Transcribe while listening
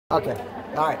Okay.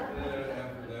 All right.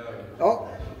 Oh.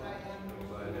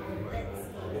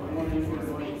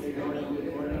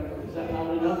 Is that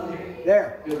loud enough?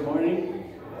 There. Good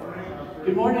morning.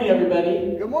 Good morning,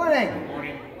 everybody. Good morning. Good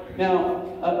morning.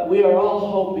 Now, we are all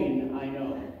hoping, I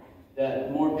know,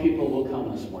 that more people will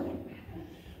come this morning.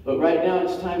 But right now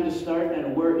it's time to start,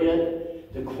 and we're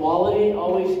it. The quality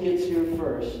always gets here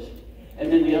first, and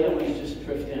then the other ones just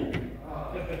drift in.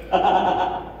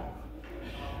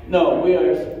 No, we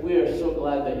are so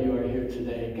glad that you are here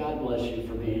today. God bless you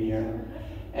for being here.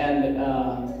 And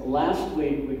last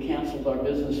week we canceled our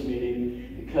business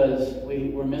meeting because we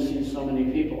were missing so many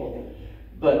people.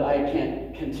 But I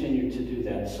can't continue to do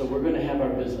that. So we're going to have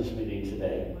our business meeting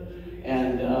today.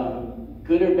 And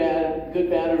good or bad, good,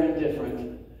 bad, or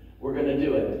indifferent, we're going to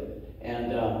do it.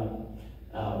 And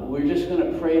we're just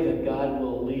going to pray that God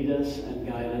will lead us and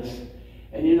guide us.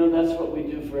 And you know, that's what we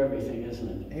do for everything, isn't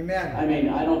it? Amen. I mean,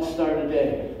 I don't start a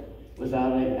day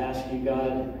without asking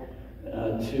God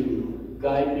to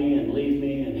guide me and lead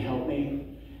me and help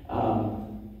me.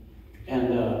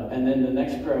 And then the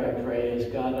next prayer I pray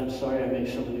is, God, I'm sorry I make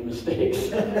so many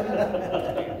mistakes.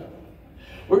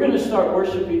 We're going to start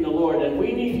worshiping the Lord, and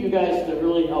we need you guys to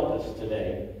really help us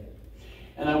today.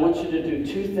 And I want you to do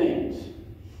two things.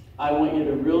 I want you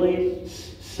to really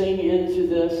sing into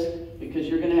this, because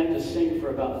you're going to have to sing for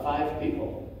about 5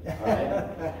 people. All right?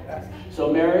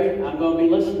 So, Mary, I'm going to be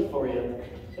listening for you.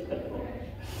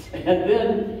 And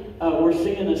then we're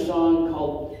singing a song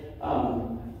called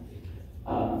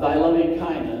Thy Loving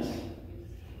Kindness.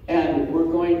 And we're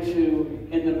going to,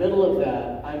 in the middle of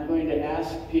that, I'm going to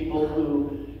ask people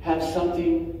who have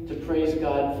something to praise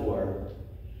God for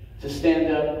to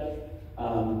stand up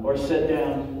or sit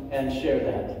down and share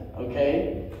that.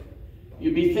 Okay?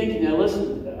 You'd be thinking, now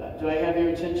listen, do I have your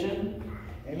attention?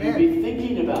 Amen. You'd be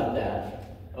thinking about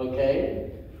that. Okay?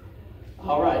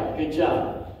 All right, good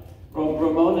job.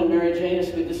 Ramona and Mary Jane, it's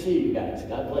good to see you guys.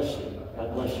 God bless you.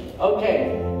 God bless you.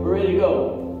 Okay, we're ready to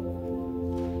go.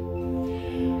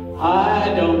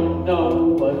 I don't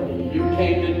know what you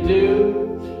came to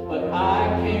do, but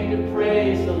I came to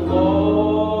praise the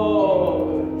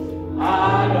Lord.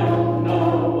 I don't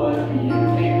know what you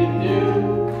came to do,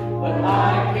 but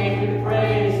I came to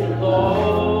praise the Lord.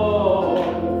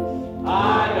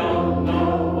 I don't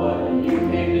know what you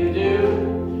came to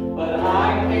do, but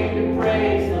I came to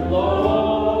praise the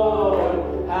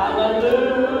Lord.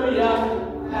 Hallelujah,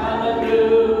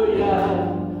 hallelujah.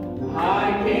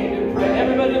 I came to pray.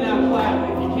 Everybody now clap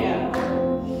if you can.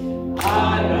 I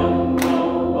don't know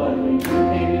what you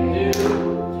came to do,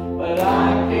 but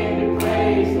I came to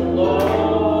praise the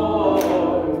Lord.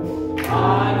 I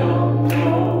don't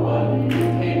know what you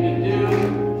came to do,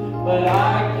 but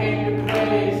I came to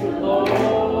praise the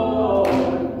Lord.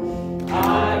 I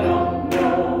don't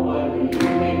know what you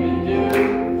came to do,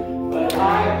 but I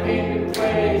came to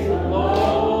praise the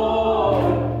Lord.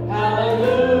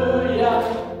 Hallelujah,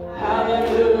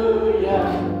 hallelujah.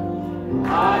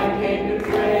 I came to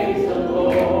praise the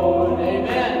Lord.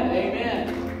 Amen, amen.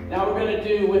 Now we're going to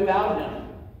do Without Him.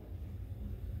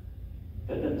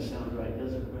 That doesn't sound right,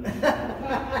 does it?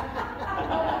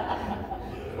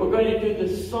 We're going to do the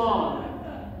song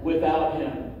Without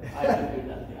Him. I can do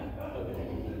nothing. Okay.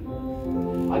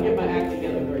 I'll get my act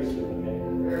together very soon, okay?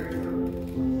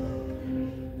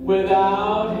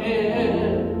 Without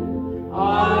Him, I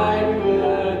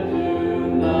could do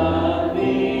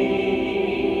nothing.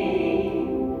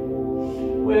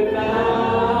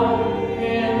 Without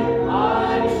Him,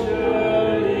 I'd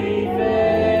surely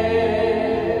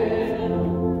fail.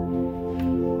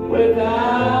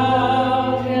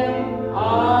 Without Him, I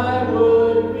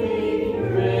would be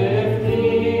drifting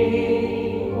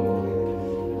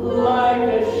like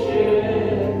a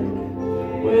ship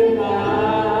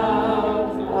without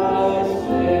a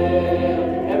sail.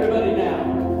 Everybody now.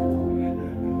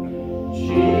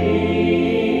 Jesus,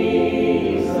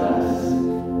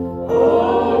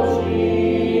 oh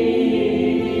Jesus,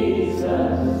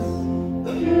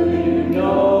 do you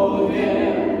know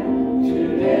Him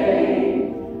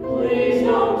today? Please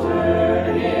don't turn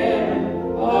Him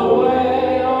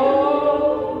away.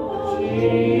 Oh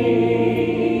Jesus,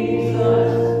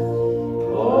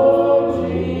 oh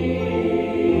Jesus,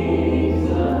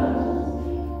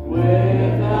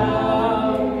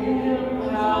 without Him,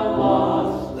 how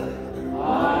lost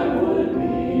I would be.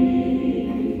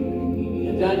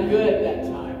 You done good that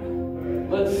time.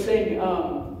 Let's sing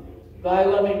Thy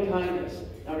Loving Kindness.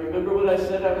 Now remember what I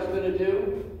said I was going to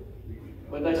do?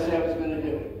 What did I say I was going to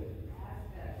do?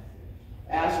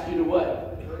 Ask you to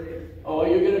what? Oh,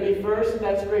 you're going to be first?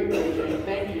 That's great, Mary Jane.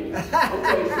 Thank you.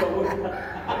 Okay, so we're...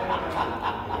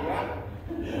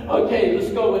 Okay,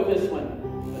 let's go with this one.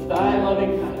 Thy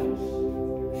loving kindness.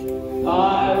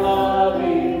 Thy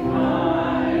loving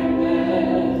kindness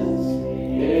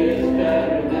is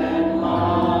better than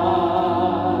life.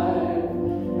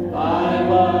 Thy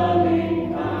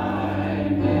loving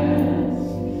kindness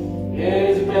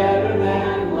is better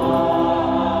than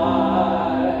life.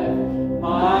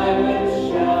 My lips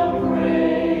shall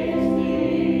praise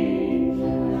thee,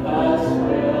 thus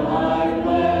will I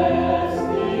bless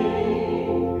thee.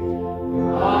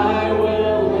 I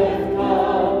will lift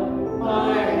up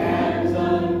my hands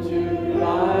unto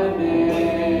thy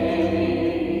name.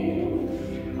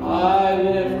 I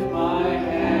lift my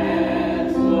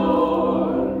hands,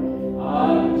 Lord,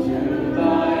 unto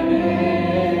thy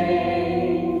name.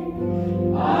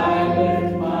 I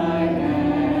lift my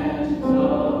hands,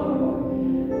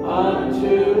 Lord,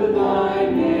 unto thy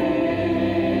name.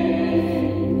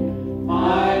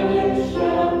 My lips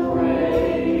shall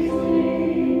praise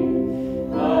thee,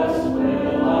 thus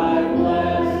will I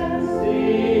bless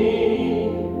thee.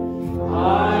 I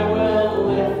will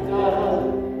lift up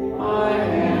my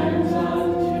hands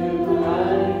unto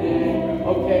thy name.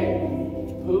 Okay,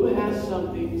 who has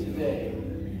something today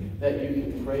that you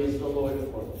can praise the Lord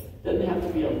for? Doesn't have to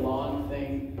be a long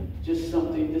thing, just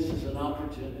something. This is an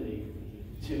opportunity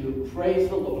to praise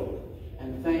the Lord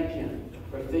and thank Him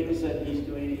for things that He's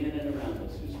doing in and around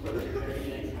us. Who's first? Mary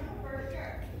Jane. For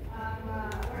sure.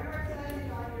 One of our sons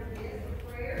is on your list for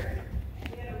prayer. He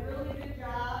did a really good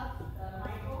job,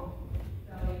 Michael.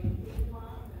 So he's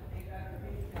mom, and they got a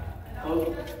big job. And also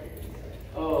Justin.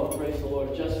 Oh, praise the Lord.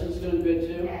 Justin's doing good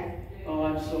too? Yes. Oh,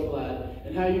 I'm so glad.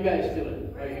 And how are you guys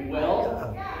doing? Are you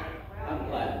well? Yeah. I'm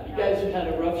glad. You guys have had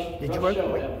a rough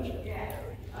show, haven't you? Yeah.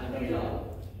 I know you have.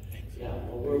 Yeah,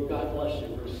 well, God bless you.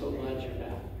 We're so glad you're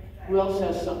back. Who else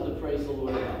has something to praise the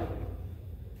Lord about?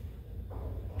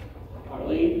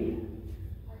 Arlene?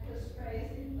 I just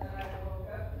praised him that I woke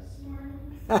up this morning.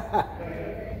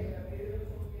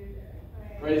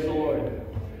 Praise the Lord.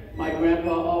 My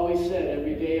grandpa always said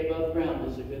every day above ground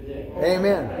is a good day.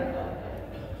 Amen.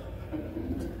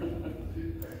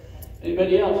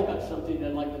 Anybody else got something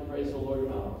they'd like to praise the Lord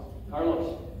about?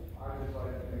 Carlos? I just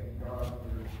like to thank God for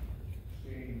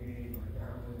seeing me, my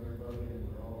family, everybody, and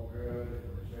we're all good, and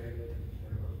we're safe,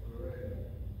 and we're good, and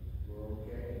we're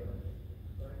okay.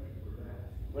 Thank you for that.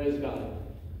 Praise God.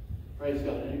 Praise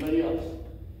God. Anybody else?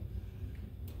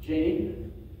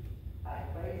 Janie? I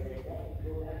praise that I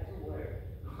go back to work.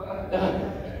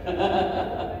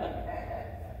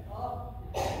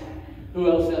 Who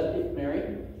else has it? Mary?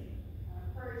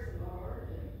 Praise the Lord.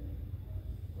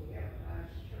 And we have a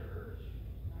nice church,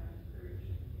 nice preacher.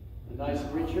 A nice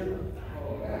preacher?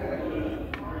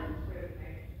 Martin's with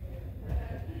me.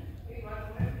 He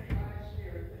wasn't with me last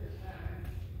year at this time.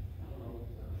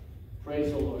 Praise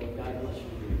the Lord. God bless you.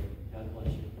 God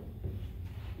bless you.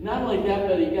 Not only that,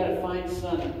 but you got a fine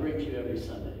son that brings you every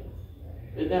Sunday.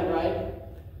 Isn't that right?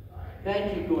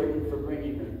 Thank you, Gordon, for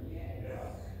bringing her.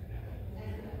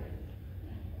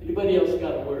 Anybody else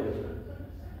got a word?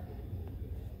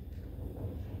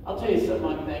 I'll tell you something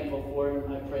I'm thankful for,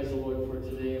 and I praise the Lord for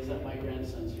today, is that my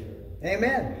grandson's here.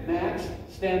 Amen. Max,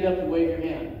 stand up and wave your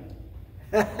hand.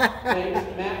 Thanks.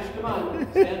 Max, come on.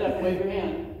 Stand up and wave your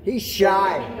hand. He's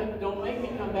shy. Don't make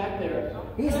me come back there.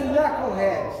 He's a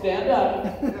knucklehead. Stand up.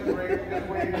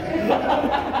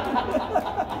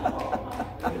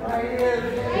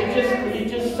 He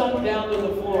just sunk down to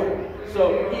the floor.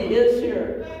 So he is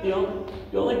here.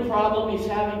 The only problem he's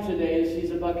having today is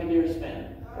he's a Buccaneers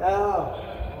fan. Oh.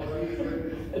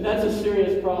 And that's a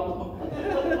serious problem.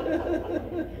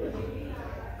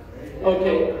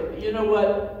 Okay, you know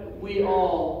what?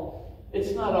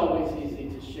 It's not always easy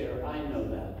to share. I know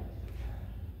that.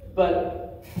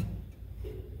 But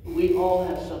we all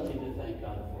have something to thank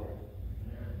God for.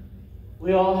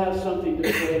 We all have something to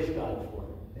praise God for.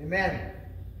 Amen.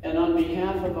 And on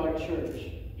behalf of our church,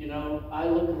 I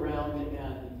look around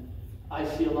and I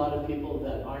see a lot of people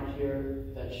that aren't here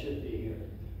that should be here.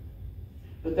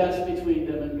 But that's between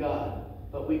them and God.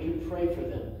 But we can pray for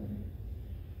them.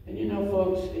 And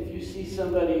folks, if you see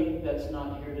somebody that's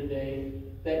not here today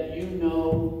that you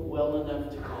know well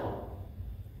enough to call,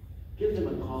 give them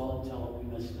a call and tell them we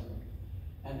missed them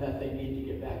and that they need to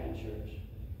get back in church.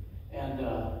 And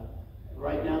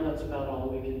right now, that's about all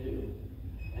we can do.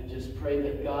 And just pray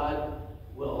that God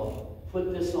will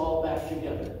put this all back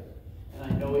together. And I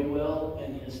know He will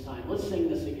in His time. Let's sing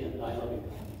this again. Thy loving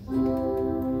kindness.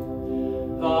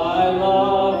 Thy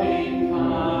loving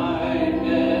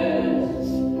kindness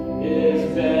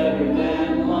is better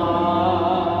than life.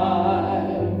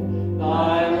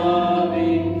 Thy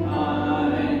loving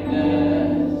kindness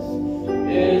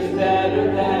is better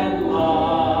than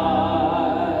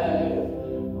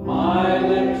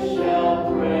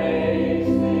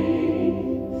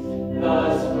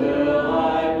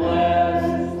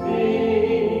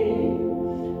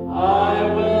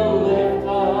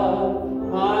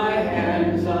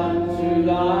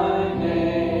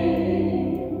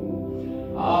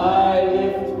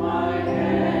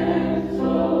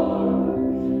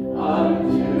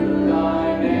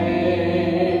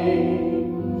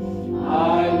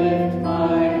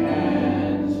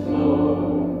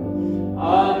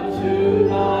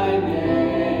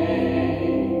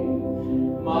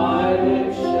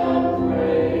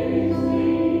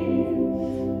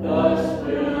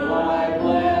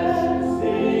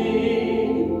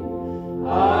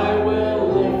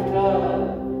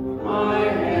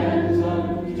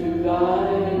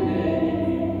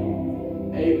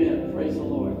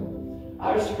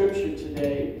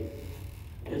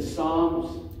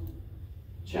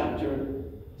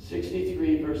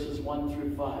verses 1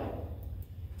 through 5.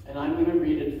 And I'm going to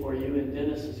read it for you, and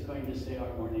Dennis is going to say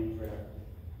our morning prayer.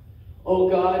 O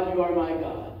God, you are my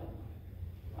God.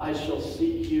 I shall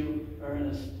seek you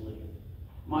earnestly.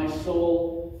 My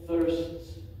soul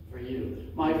thirsts for you.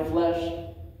 My flesh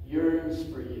yearns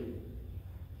for you.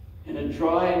 In a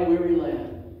dry and weary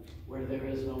land where there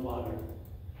is no water.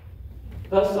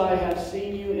 Thus I have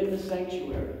seen you in the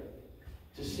sanctuary,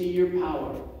 to see your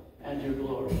power and your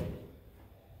glory.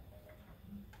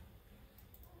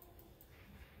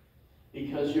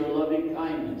 Because your loving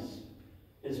kindness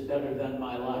is better than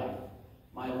my life,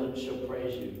 my lips shall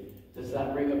praise you. Does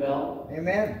that ring a bell?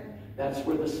 Amen. That's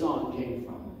where the song came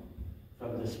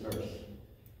from this verse.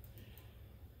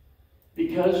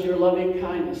 Because your loving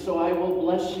kindness, so I will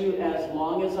bless you as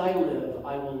long as I live.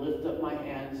 I will lift up my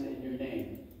hands in your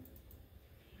name.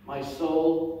 My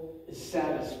soul is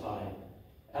satisfied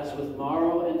as with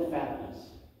marrow and fatness,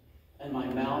 and my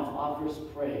mouth offers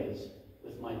praise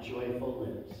with my joyful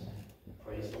lips.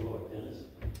 Praise the Lord. Dennis.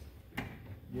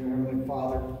 Dear Heavenly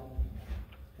Father,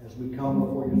 as we come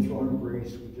before your throne of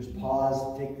grace, we just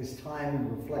pause, take this time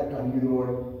and reflect on you,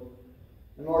 Lord.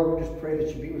 And Lord, we just pray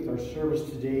that you be with our service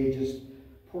today. Just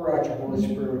pour out your Holy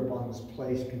Spirit upon this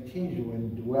place. Continue to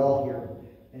indwell here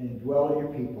and indwell in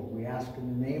your people. We ask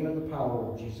in the name and the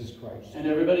power of Jesus Christ. And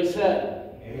everybody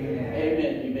said, Amen.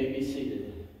 Amen. You may be seated.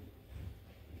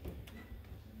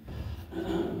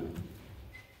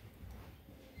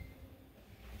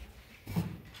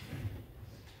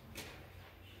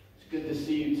 It's good to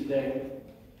see you today.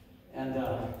 And,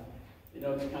 you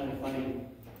know, it's kind of funny.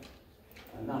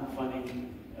 Not funny,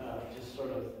 just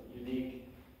sort of unique.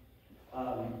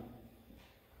 I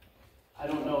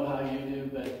don't know how you do,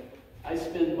 but I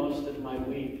spend most of my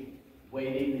week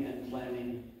waiting and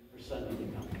planning for Sunday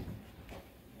to come.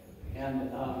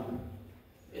 And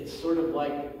it's sort of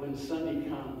like when Sunday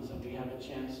comes and we have a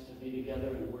chance to be together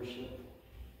and worship,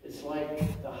 it's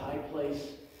like the high place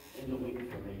in the week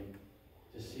for me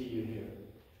to see you here.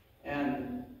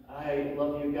 And I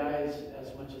love you guys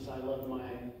as much as I love my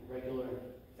regular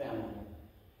family.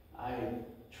 I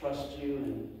trust you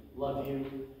and love you,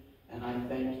 and I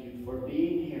thank you for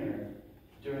being here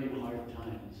during hard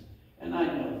times. And I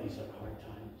know these are hard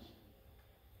times.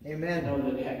 Amen. I know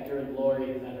that Hector and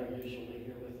Lori that are usually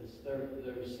here with us,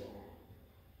 they're sick.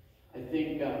 I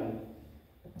think,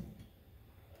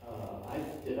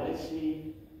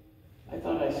 I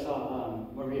thought I saw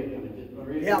Maria coming. Did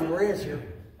Maria Yeah, come in? Maria's here.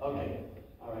 Okay,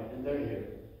 all right, and they're here.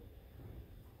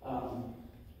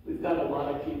 We've got a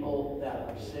lot of people that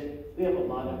are sick. We have a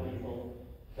lot of people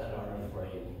that are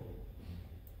afraid.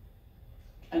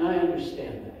 And I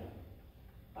understand that.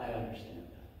 I understand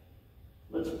that.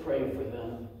 Let's pray for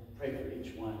them, pray for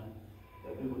each one,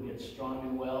 that we will get strong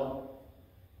and well,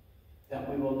 that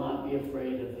we will not be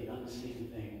afraid of the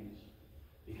unseen things,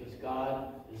 because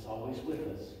God is always with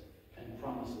us and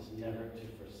promises never to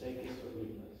forsake us or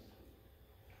leave us.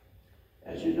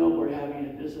 As you know, we're having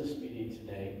a business meeting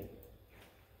today.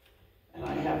 And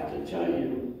I have to tell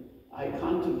you, I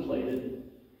contemplated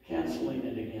canceling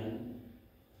it again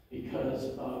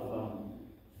because of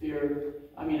fear.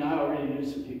 I mean, I already knew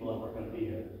some people that were going to be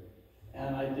here.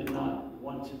 And I did not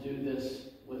want to do this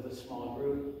with a small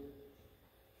group.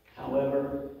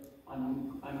 However,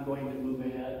 I'm going to move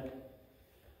ahead.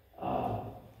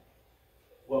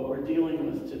 What we're dealing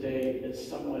with today is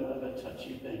somewhat of a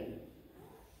touchy thing.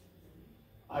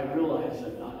 I realize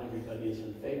that not everybody is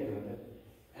in favor of it.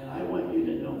 And I want you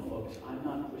to know, folks, I'm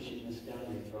not pushing this down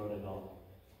your throat at all.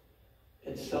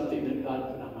 It's something that God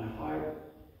put on my heart,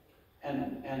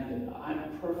 and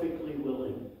I'm perfectly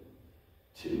willing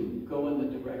to go in the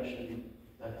direction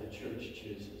that the church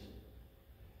chooses.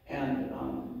 And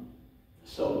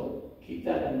so keep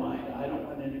that in mind. I don't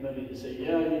want anybody to say,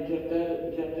 yeah, you kept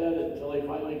at it until he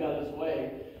finally got his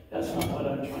way. That's not what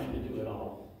I'm trying to do at all.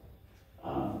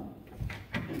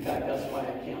 In fact, that's why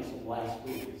I canceled last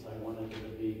week, because I wanted there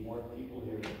to be more people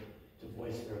here to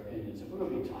voice their opinions. And we're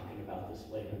going to be talking about this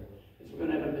later, because we're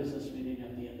going to have a business meeting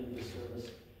at the end of the service.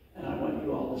 And I want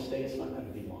you all to stay. It's not going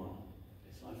to be long.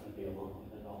 It's not going to be a long one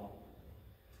at all.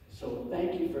 So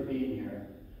thank you for being here.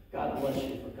 God bless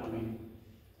you for coming.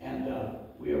 And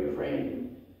we are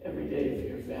praying every day for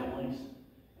your families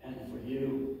and for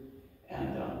you.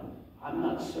 And I'm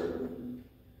not certain.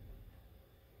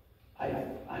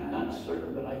 I'm not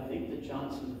certain, but I think the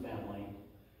Johnson family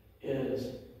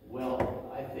is,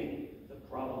 well, I think the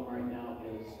problem right now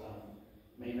is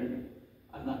Maynard.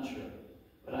 I'm not sure.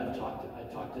 But I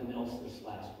talked to Nils this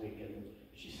last week, and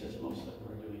she says most of them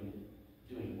are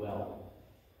doing well.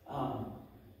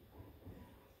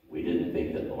 We didn't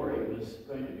think that Lori was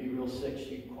going to be real sick.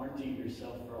 She quarantined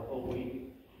herself for a whole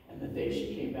week.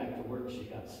 back to work, she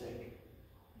got sick.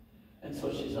 And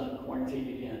so she's on quarantine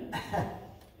again.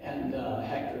 And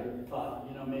Hector thought,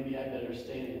 you know, maybe I better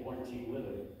stay in quarantine with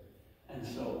her. And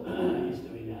so he's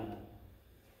doing that.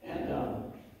 And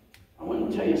I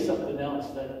want to tell you something else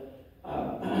that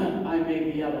I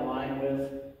may be out of line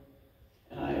with.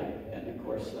 And of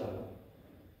course,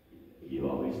 you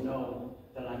always know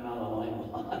that I'm out of line a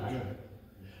lot.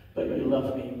 But you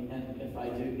love me, and if I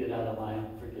do get out of line,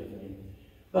 forgive me.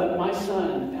 But my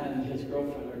son and his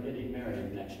girlfriend are getting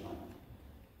married next month.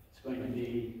 It's going to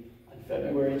be on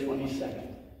February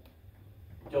 22nd.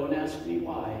 Don't ask me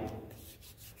why.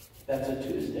 That's a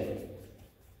Tuesday.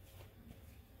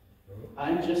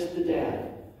 I'm just the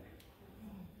dad.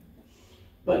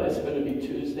 But it's going to be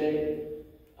Tuesday.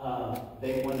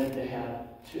 They wanted to have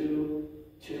 2,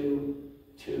 2,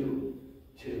 2,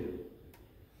 2.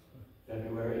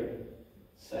 February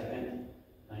 2nd,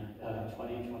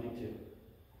 2022.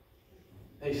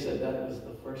 They said that was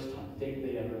the first date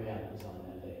they ever had was on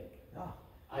that day. Oh.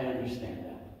 I understand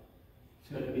that.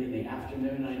 It's going to be in the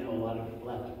afternoon. I know a lot of people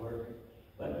have to work.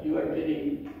 But you are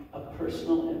getting a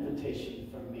personal invitation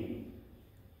from me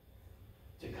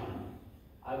to come.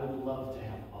 I would love to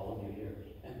have all of you here,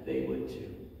 and they would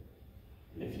too.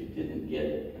 And if you didn't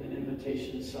get an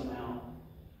invitation somehow,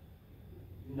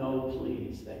 know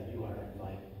please that you are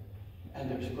invited.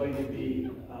 And there's going to be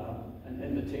an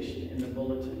invitation in the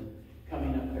bulletin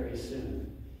coming up very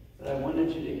soon. But I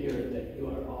wanted you to hear that you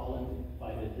are all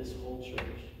invited. This whole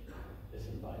church is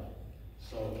invited.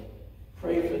 So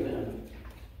pray for them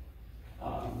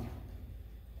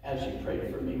as you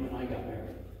prayed for me when I got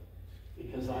married.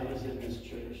 Because I was in this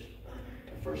church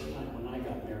the first time when I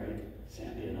got married,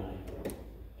 Sandy and I.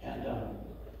 And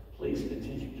please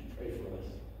continue to pray for us.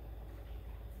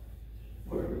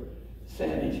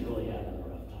 Sandy's really having a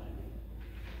rough time.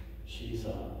 She's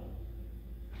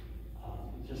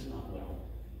just not well.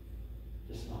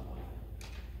 Just not well.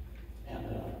 And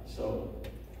so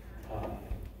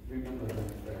remember her in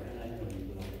prayer, and I know you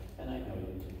will. And I know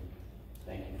you do.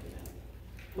 Thank you for that.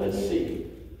 Let's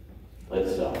see.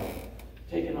 Let's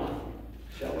take an offering,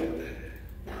 shall we?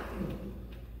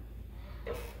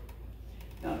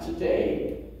 Now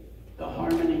today, the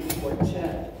Harmony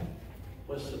Quartet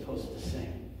was supposed to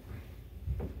sing.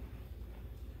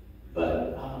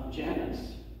 But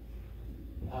Janice,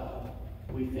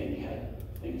 we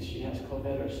think she has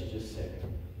COVID or she's just sick.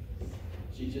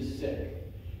 She's just sick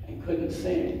and couldn't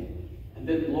sing. And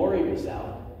then Lori was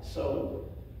out. So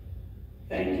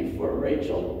thank you for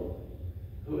Rachel,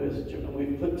 who is,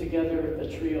 we've put together a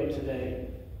trio today.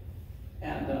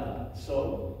 And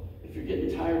so if you're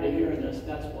getting tired of hearing this,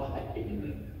 that's why.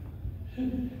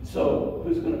 So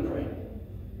who's going to pray?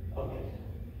 Okay.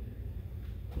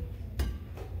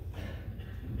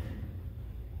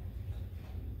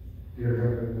 Dear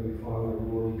Heavenly Father,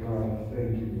 Lord God,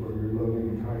 thank you for your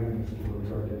loving kindness, Lord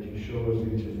God, that you show us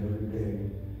each and every day.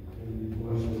 And you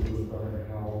bless us with our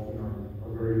health and our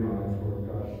very life, Lord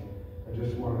God. I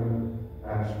just want to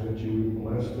ask that you would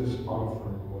bless this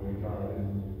offering, Lord God, and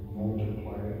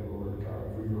multiply it, Lord God,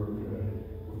 for your good.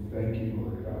 We thank you,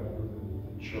 Lord God, for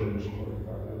the church, Lord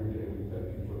God. Every day we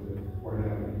thank you for the Lord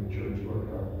having the church,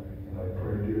 Lord God. And I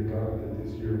pray, dear God, that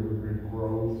this year would bring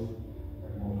growth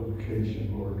and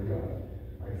multiplication, Lord God.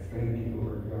 I thank you,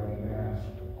 Lord God, and ask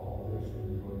all this in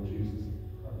the Lord Jesus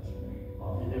Christ's name.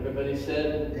 Amen. And everybody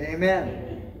said, Amen. Amen.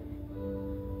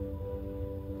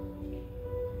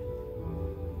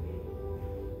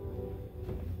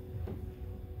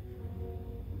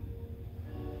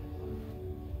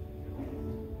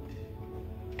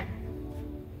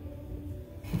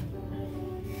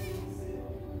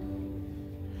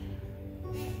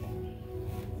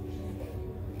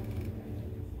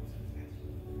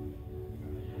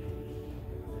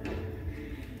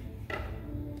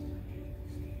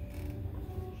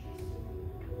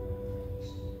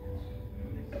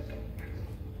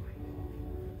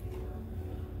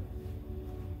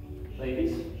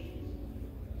 Ladies,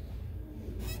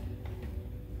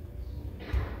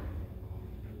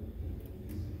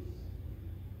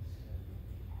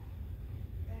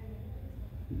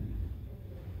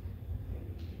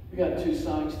 we got 2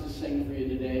 songs to sing for you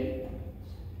today.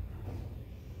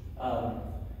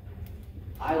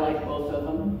 I like both of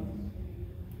them.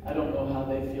 I don't know how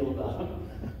they feel about them.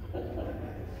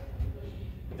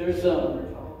 There's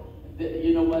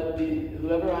you know what?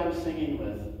 Whoever I'm singing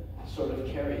with sort of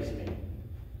carries me,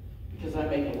 because I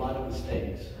make a lot of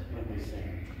mistakes when we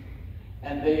sing.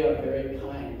 And they are very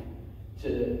kind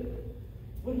to,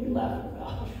 what are you laughing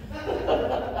about?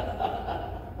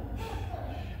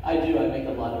 I make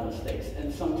a lot of mistakes,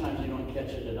 and sometimes you don't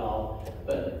catch it at all,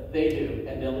 but they do,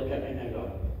 and they'll look at me and they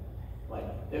go,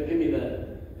 Like they'll give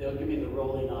me the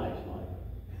rolling eyes,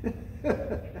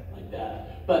 like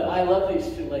that. But I love these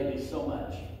two ladies so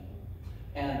much,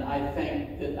 and I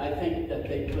think that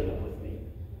they put up with me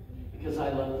because I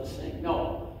love to sing.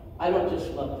 No, I don't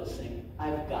just love to sing.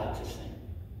 I've got to sing.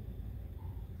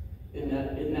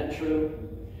 Isn't that true?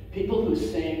 People who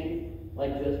sing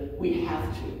like this, we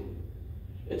have to.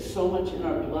 It's so much in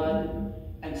our blood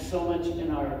and so much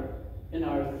in our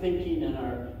thinking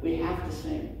and we have to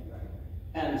sing.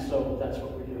 And so that's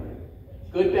what we're doing.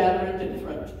 Good, bad, or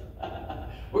indifferent.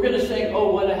 We're going to sing,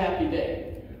 "Oh, What a Happy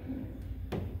Day."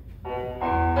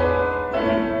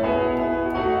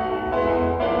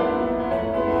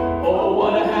 Oh,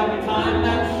 what a happy time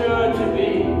that's sure to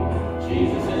be.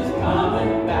 Jesus is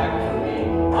coming back for me.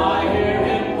 I hear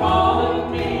him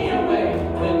calling me away.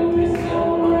 When we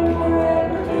still want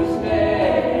forever to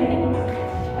stay.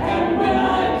 And when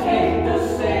I take the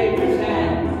Savior's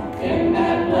hand in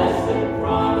that blessed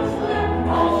promised land,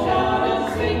 I'll shout and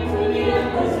sing through the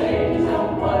endless ages. Oh,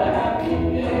 what a happy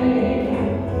day.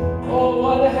 Oh,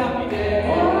 what a happy day.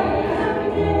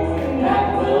 That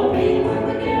will be when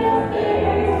we get up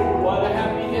there. What a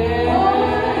happy day.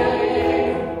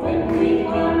 When we meet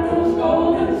those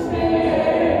golden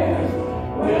stairs.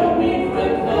 We'll meet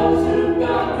with those who've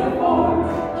gone before.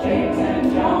 James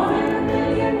and John and a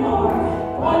million more.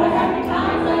 What a happy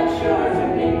time that's sure to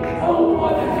be. Oh,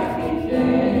 what a happy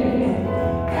day.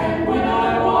 And when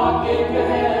I walk into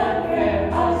heaven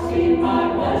fair, I'll see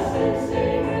my blessed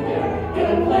Savior there.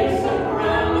 He'll place a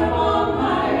crown upon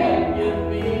my head, give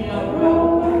me a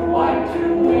robe white to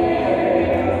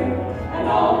wear. And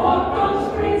I'll walk on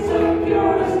streets of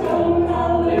purest gold.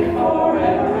 I'll live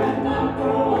forever and not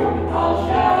grow old. I'll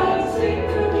shout and sing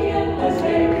through the endless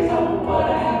ages. Oh, what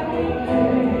a happy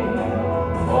day.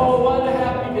 Oh, what a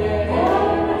happy day.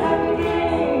 What a happy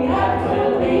day. That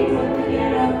will be when we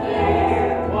get up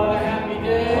there. What a happy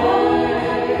day. What a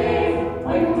happy day.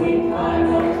 When we climb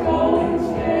those golden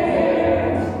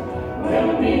stairs.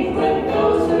 We'll meet with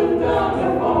those who've gone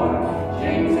before.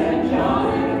 James and John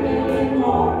and a million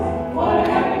more. What a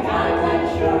happy time that's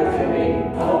sure to be.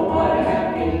 Oh, what a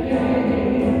happy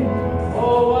day.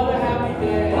 Oh, what a happy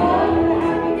day. What a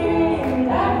happy day.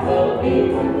 That will be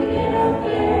when we get up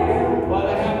there. What a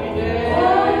happy day.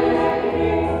 What a happy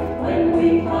day. When we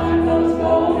climb those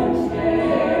golden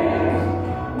stairs.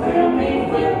 We'll meet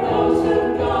with those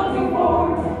who've gone before.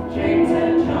 James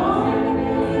and John and a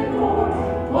million more.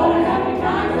 What a happy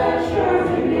time that's sure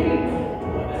to be.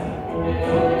 What a happy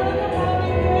day. What a happy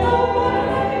day. Oh, what a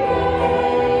happy day.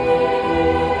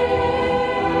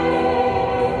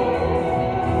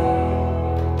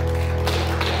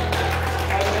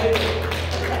 I made it.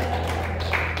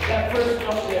 That first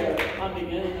note there on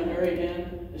beginning and very end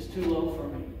is too low for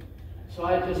me. So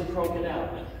I just croak it out.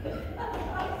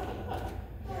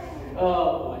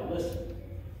 Oh boy, listen.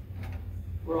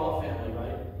 We're all family,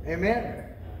 right? Amen.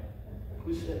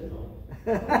 Who said no?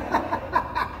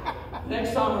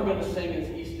 Next song we're going to sing is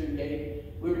Eastern Gate.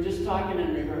 We were just talking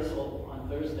in rehearsal on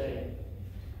Thursday.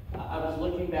 I was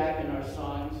looking back in our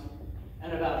songs,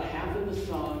 and about half of the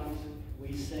songs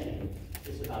we sing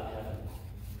is about heaven.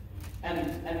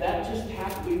 And that just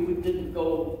happened. We didn't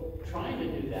go trying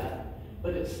to do that,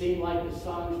 but it seemed like the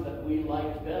songs that we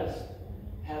liked best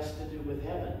has to do with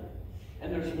heaven.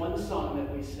 And there's one song that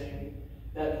we sing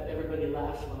that everybody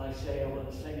laughs when I say I want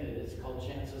to sing it. It's called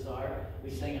Chances Are. We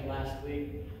sang it last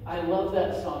week. I love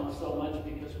that song so much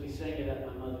because we sang it at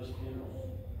my mother's funeral.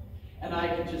 And I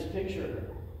can just picture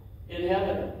her in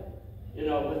heaven, with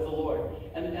the Lord.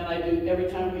 And I do, every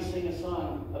time we sing a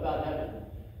song about heaven,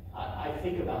 I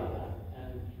think about that.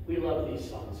 And we love these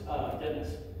songs.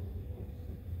 Dennis.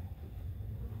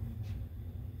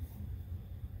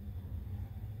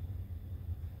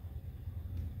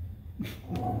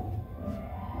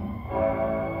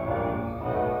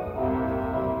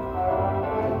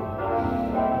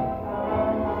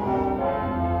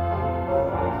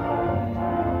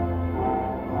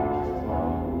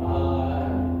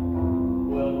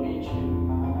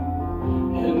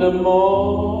 The morning,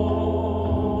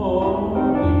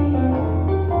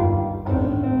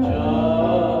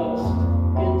 just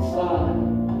inside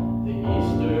the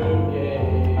eastern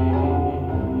gate.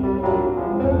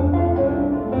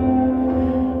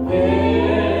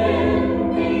 Then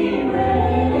be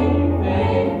ready,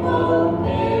 faithful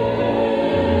brethren,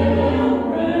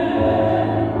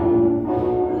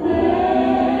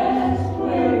 lest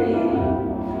weary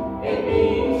it be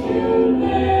too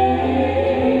late.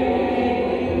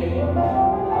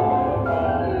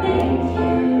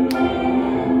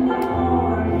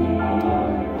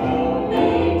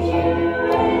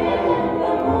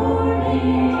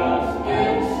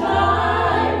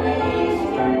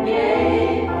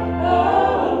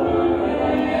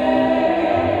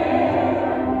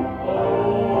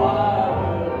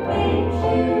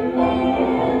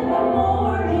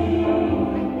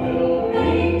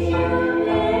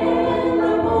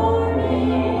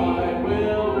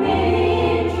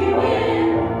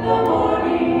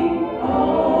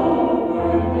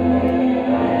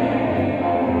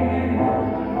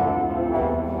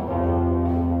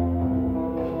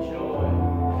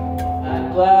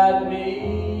 that glad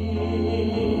meeting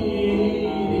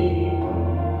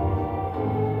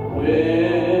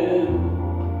when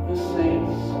the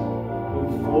saints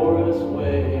before us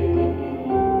wait.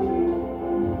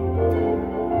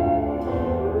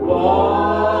 What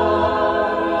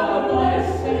a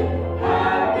blessed,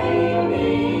 happy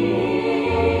meeting,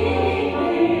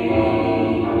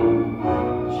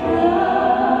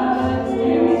 just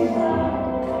inside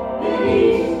the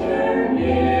Eastern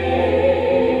gate.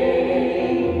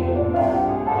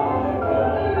 I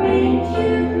will meet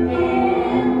you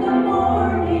in the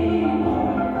morning.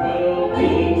 I will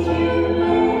meet you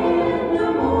in the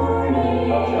morning,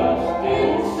 just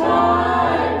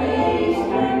inside the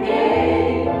Eastern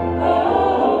gate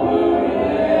over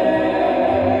there.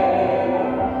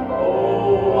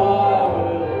 Oh, I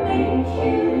will meet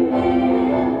you in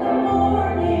the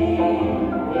morning.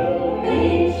 Will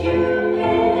meet you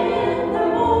in the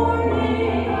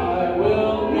morning. I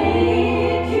will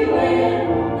meet you in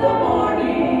the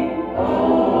morning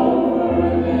over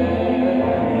there.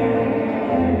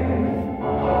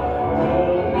 I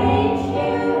will meet you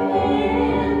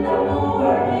in the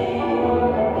morning.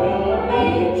 Will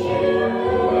meet you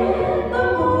in the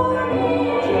morning,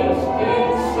 just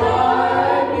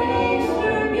inside the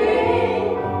Eastern gate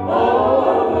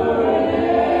over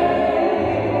there.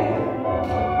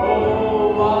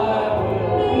 Oh, I will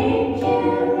meet you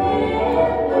in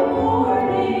the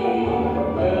morning.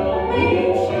 Will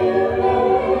meet you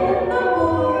in the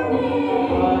morning.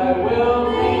 I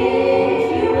will meet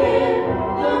you in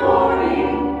the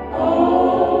morning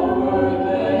over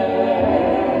there.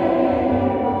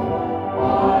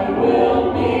 I will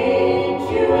meet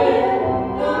you in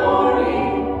the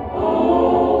morning over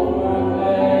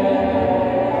there.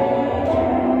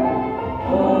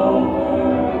 Over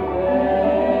there.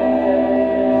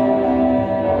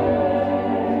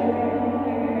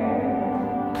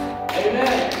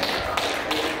 Amen.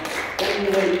 Thank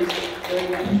you, ladies, very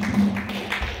much.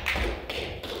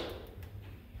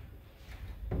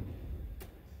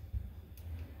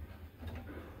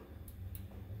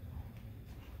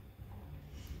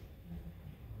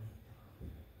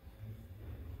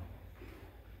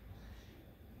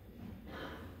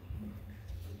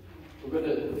 We're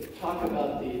going to talk about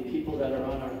the people that are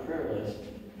on our prayer list.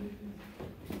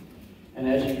 And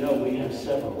as you know, we have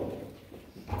several.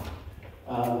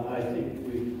 I think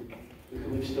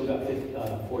we've still got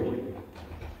 40.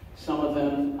 Some of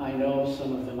them I know,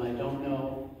 some of them I don't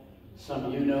know.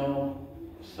 Some you know,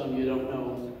 some you don't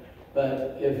know.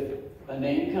 But if a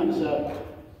name comes up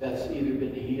that's either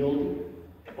been healed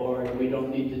or we don't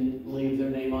need to leave their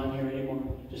name on here anymore,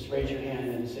 just raise your hand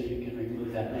and say you can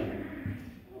remove that name.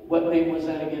 What name was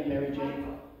that again, Mary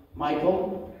Jane?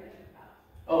 Michael?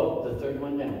 Oh, the third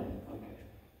one down. Okay.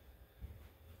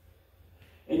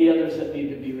 Any others that need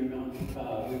to be removed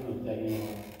that you know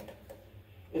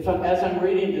of? As I'm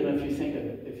reading them, if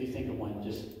you think of one,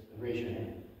 just raise your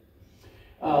hand.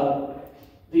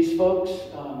 These folks,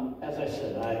 as I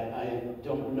said, I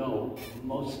don't know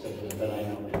most of them, but I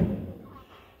know many of them.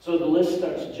 So the list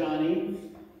starts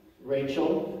Johnny,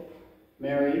 Rachel,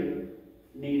 Mary,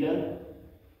 Nita.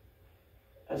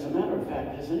 As a matter of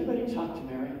fact, has anybody talked to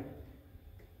Mary?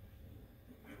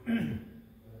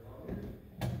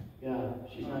 Yeah,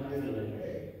 she's not here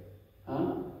today.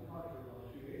 Huh?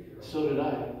 So did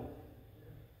I.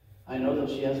 I know that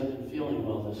she hasn't been feeling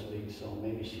well this week, so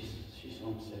maybe she's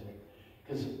homesick.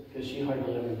 Because she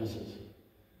hardly ever misses.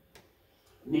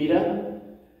 Nita,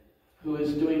 who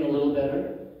is doing a little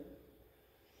better.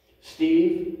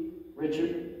 Steve,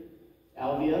 Richard,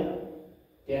 Alvia,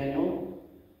 Daniel,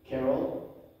 Carol,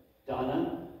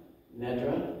 Donna,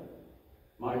 Nedra,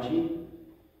 Margie,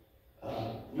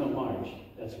 Marge,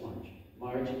 that's Marge.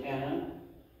 Marge, Anna,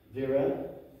 Vera,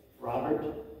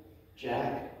 Robert,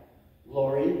 Jack,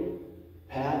 Lori,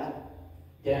 Pat,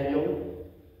 Daniel,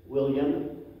 William,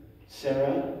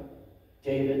 Sarah,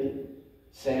 David,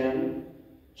 Sam,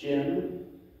 Jim,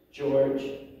 George,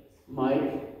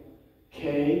 Mike,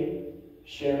 Kay,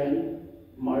 Sharon,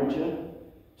 Marja,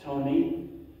 Tony,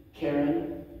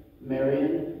 Karen,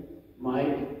 Marion,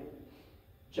 Mike,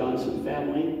 Johnson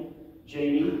family,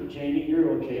 Janie. Janie,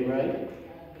 you're okay, right?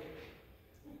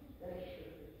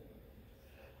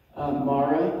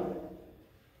 Mara,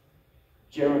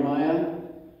 Jeremiah,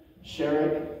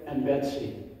 Sherrick, and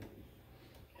Betsy.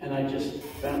 And I just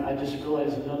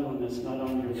realized another one that's not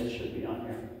on here that should be on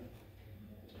here.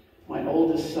 My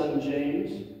oldest son,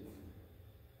 James,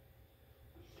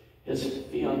 his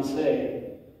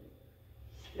fiancée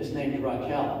is named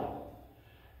Raquel.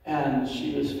 And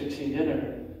she was fixing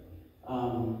dinner,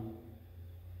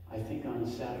 I think on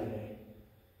Saturday.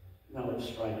 No, it was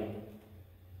Friday.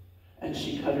 And and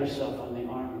she cut herself on the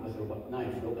arm with her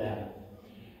knife real bad.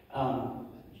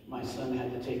 My son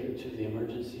had to take her to the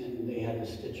emergency, and they had to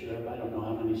stitch her up. I don't know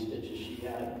how many stitches she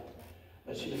had,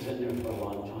 but she was in there for a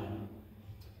long time.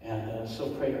 And so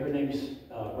pray. Her name's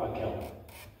Raquel.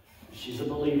 She's a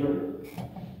believer,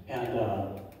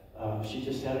 and she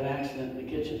just had an accident in the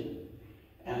kitchen.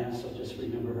 And so just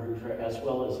remember her in prayer, as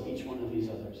well as each one of these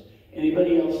others.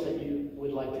 Anybody else that you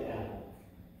would like to add?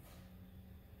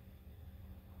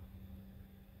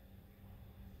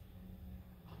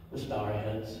 Let's bow our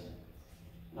heads.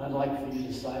 And I'd like for you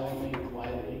to silently and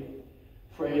quietly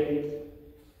pray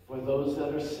for those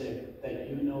that are sick that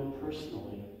you know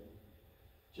personally.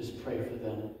 Just pray for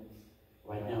them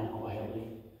right now quietly.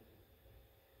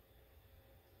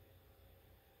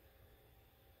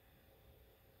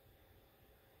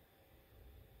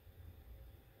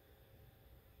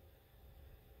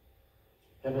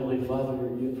 Heavenly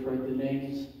Father, you've heard the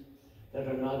names that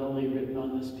are not only written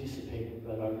on this piece of paper,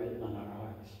 but are written on our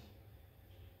hearts.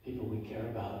 People we care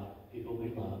about, people we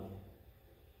love,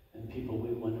 and people we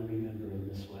want to remember in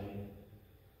this way.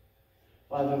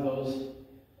 Father, those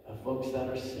folks that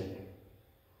are sick,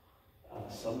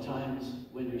 sometimes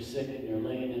when you're sick and you're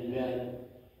laying in bed,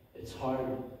 it's hard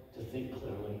to think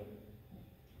clearly.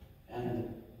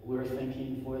 And we're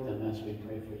thinking for them as we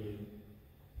pray for you,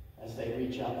 as they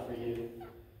reach out for you,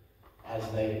 as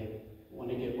they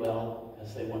want to get well,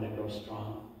 as they want to grow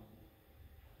strong.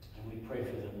 And we pray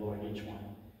for them, Lord, each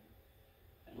one.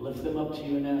 And lift them up to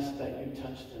you and ask that you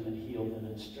touch them and heal them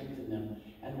and strengthen them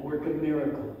and work a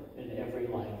miracle in every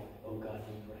life. Oh God,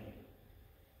 we pray.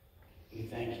 We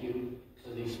thank you for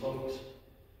these folks.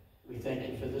 We thank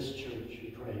you for this church,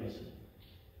 we praise.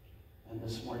 And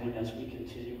this morning as we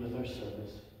continue with our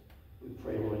service, we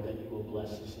pray, Lord, that you will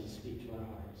bless us and speak to our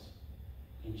hearts.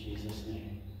 In Jesus'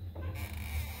 name.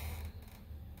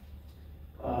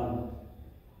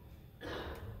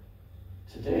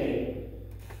 Today,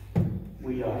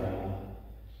 we are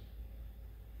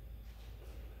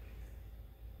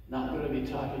not going to be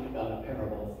talking about a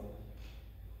parable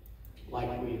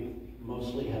like we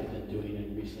mostly have been doing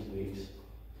in recent weeks.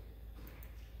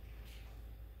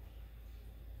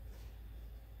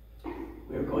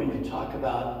 We're going to talk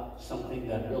about something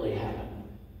that really happened.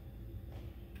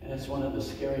 And it's one of the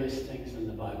scariest things in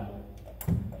the Bible.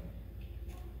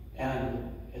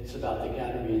 And it's about the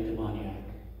Gadarene demoniac.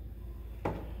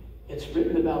 It's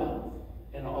written about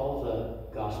in all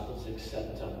the Gospels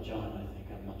except John, I think.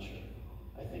 I'm not sure.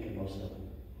 I think in most of them.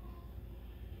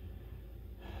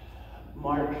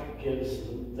 Mark gives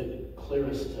the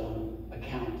clearest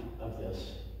account of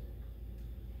this.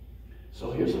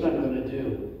 So here's what I'm going to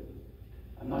do.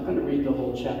 I'm not going to read the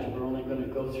whole chapter. We're only going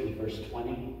to go through verse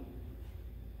 20.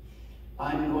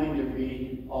 I'm going to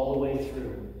read all the way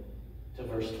through to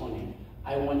verse 20.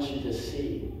 I want you to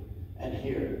see and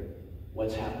hear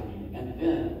what's happening. And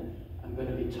then I'm going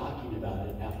to be talking about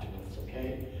it afterwards,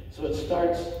 okay? So it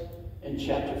starts in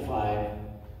chapter 5,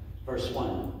 verse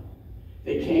 1.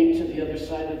 They came to the other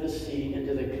side of the sea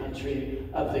into the country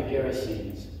of the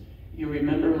Gerasenes. You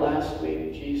remember last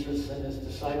week Jesus and his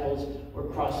disciples were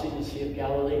crossing the Sea of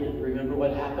Galilee, and remember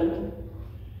what happened?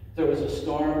 There was a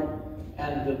storm,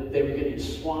 and they were getting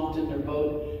swamped in their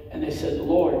boat, and they said,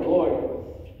 Lord, Lord,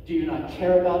 do you not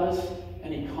care about us?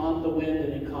 And he calmed the wind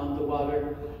and he calmed the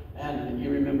water. And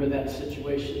you remember that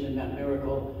situation and that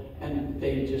miracle, and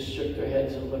they just shook their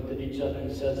heads and looked at each other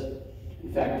and says,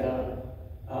 in fact,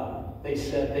 they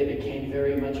said they became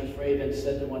very much afraid and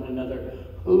said to one another,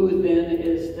 who then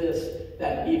is this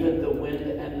that even the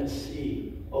wind and the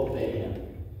sea obey him?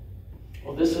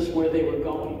 Well, this is where they were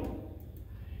going.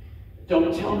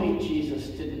 Don't tell me Jesus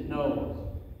didn't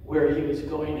know where he was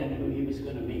going and who he was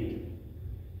going to meet.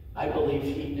 I believe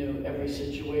he knew every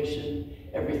situation,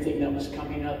 everything that was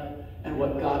coming up, and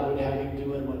what God would have him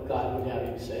do and what God would have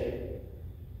him say.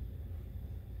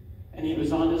 And he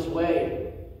was on his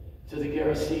way to the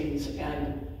Gerasenes,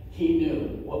 and he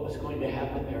knew what was going to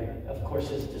happen there. Of course,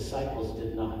 his disciples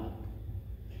did not.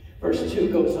 Verse 2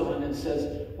 goes on and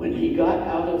says, when he got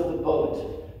out of the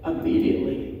boat,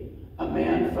 immediately a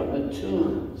man from the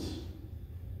tombs,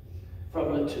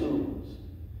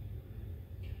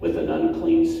 with an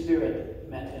unclean spirit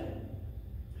met him.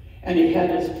 And he had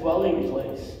his dwelling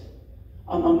place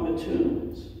among the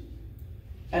tombs.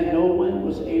 And no one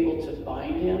was able to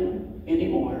bind him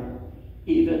anymore,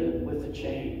 even with a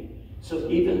chain. So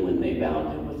even when they bound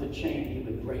him with a chain, he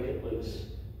would break it loose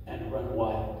and run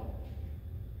wild.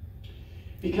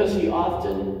 Because he had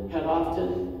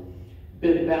often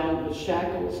been bound with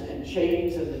shackles and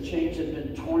chains, and the chains had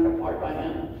been torn apart by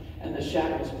him, and the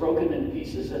shackles broken in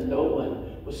pieces, and no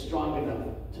one was strong enough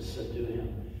to subdue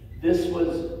him. This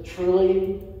was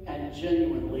truly and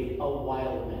genuinely a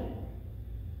wild man.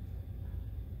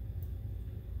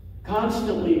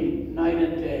 Constantly, night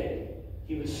and day,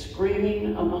 he was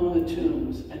screaming among the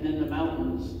tombs and in the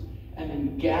mountains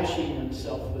and gashing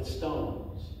himself with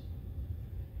stones.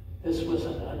 This was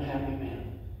an unhappy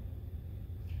man.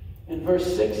 In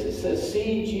verse 6 it says,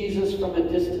 seeing Jesus from a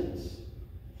distance,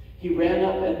 he ran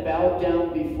up and bowed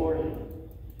down before him.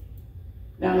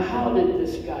 Now, how did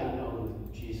this guy know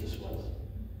who Jesus was?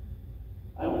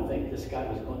 I don't think this guy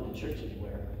was going to church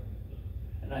anywhere.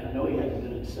 And I know he hadn't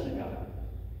been in synagogue.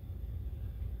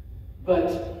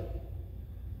 But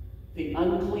the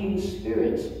unclean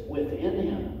spirits within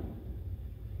him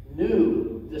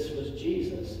knew this was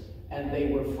Jesus, and they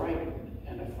were frightened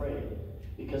and afraid.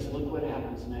 Because look what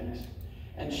happens next.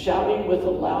 And shouting with a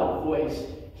loud voice,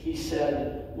 he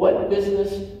said, what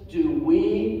business do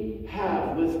we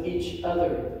have with each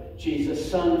other,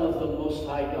 Jesus, Son of the Most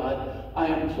High God? I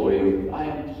implore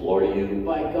you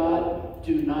by God,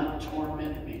 do not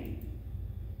torment me.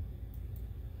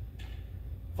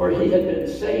 For he had been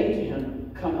saying to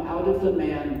him, come out of the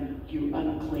man, you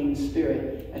unclean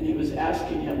spirit. And he was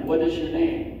asking him, what is your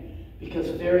name? Because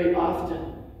very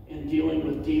often in dealing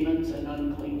with demons and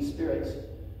unclean spirits,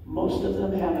 most of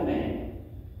them have a name.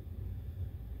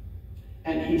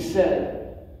 And he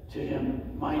said to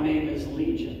him, my name is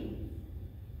Legion,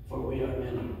 for we are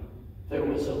many. There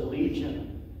was a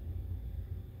legion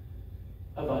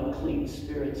of unclean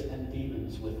spirits and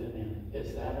demons within him.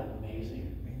 Is that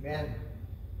amazing? Amen.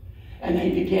 And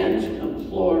he began to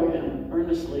implore him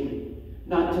earnestly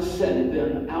not to send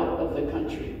them out of the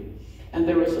country. And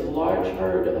there was a large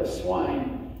herd of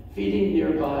swine feeding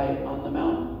nearby on the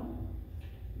mountain.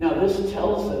 Now this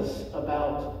tells us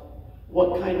about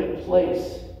what kind of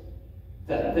place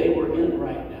that they were in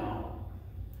right now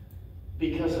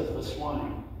because of the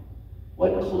swine.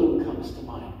 What clue comes to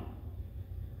mind?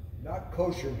 Not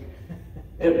kosher.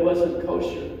 It wasn't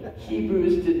kosher.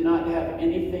 Hebrews did not have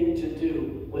anything to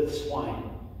do with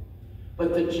swine.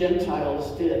 But the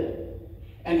Gentiles did.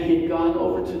 And he had gone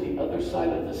over to the other side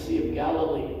of the Sea of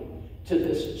Galilee, to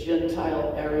this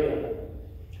Gentile area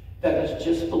that is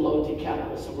just below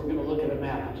Decapolis. So we're going to look at a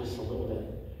map in just a little bit.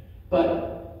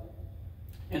 But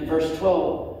in verse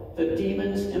 12, the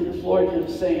demons implored him,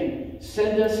 saying,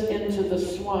 send us into the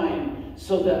swine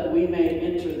so that we may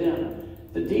enter them.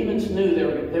 The demons knew they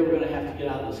were going to have to get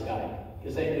out of this guy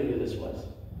because they knew who this was.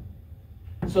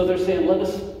 So they're saying, let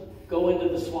us go into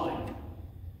the swine.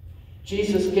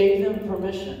 Jesus gave them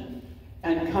permission,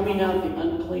 and coming out the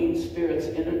unclean spirits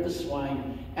entered the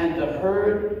swine, and the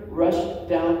herd rushed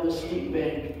down the steep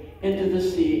bank into the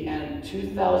sea, and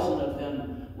 2,000 of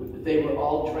them, they were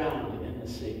all drowned in the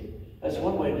sea. That's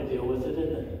one way to deal with it,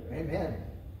 isn't it? Amen.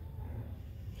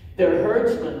 Their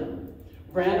herdsmen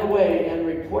ran away and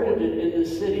reported it in the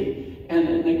city and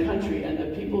in the country, and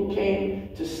the people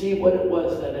came to see what it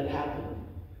was that had happened.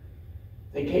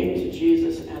 They came to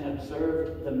Jesus and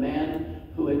observed the man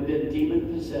who had been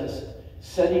demon-possessed,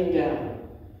 sitting down,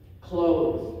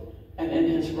 clothed, and in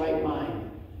his right mind,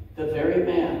 the very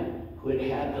man who had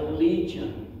had the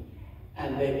legion,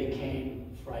 and they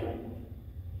became frightened.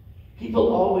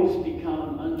 People always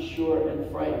become unsure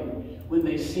and frightened when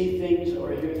they see things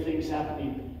or hear things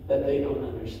happening that they don't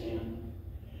understand.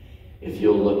 If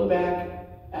you'll look back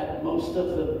at most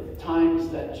of the times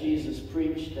that Jesus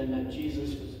preached and that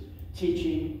Jesus was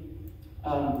teaching,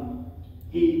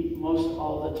 he most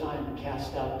all the time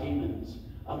cast out demons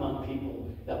among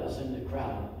people that was in the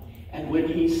crowd. And when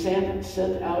he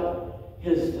sent out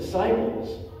his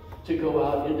disciples to go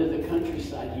out into the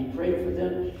countryside, he prayed for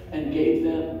them and gave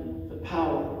them the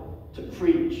power to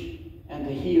preach and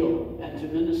to heal and to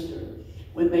minister.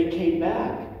 When they came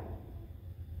back,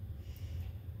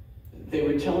 they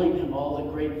were telling him all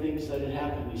the great things that had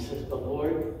happened. He says, but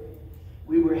Lord,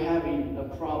 we were having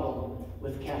a problem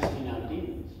with casting out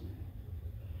demons.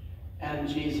 And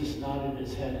Jesus nodded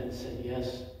his head and said,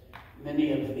 yes,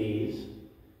 many of these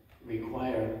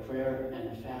require prayer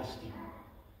and fasting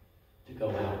to go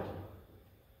out.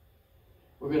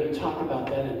 We're going to talk about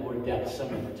that in more depth some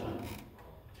other time.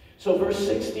 So verse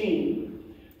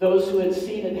 16, those who had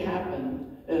seen it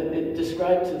happen, it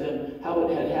described to them how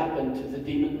it had happened to the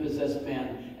demon-possessed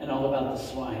man and all about the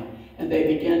swine. And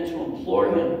they began to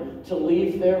implore him to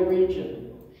leave their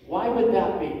region. Why would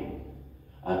that be?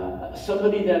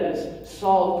 Somebody that has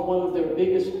solved one of their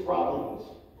biggest problems.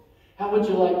 How would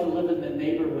you like to live in the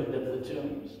neighborhood of the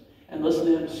tombs and listen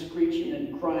to him screeching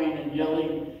and crying and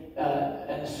yelling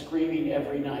and screaming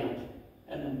every night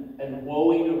and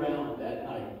woeing around at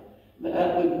night?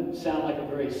 That wouldn't sound like a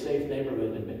very safe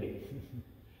neighborhood to me.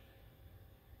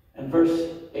 And verse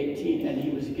 18, and he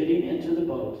was getting into the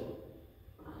boat.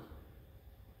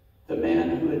 The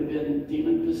man who had been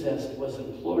demon-possessed was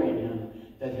imploring him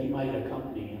that he might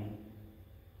accompany him.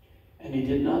 And he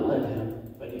did not let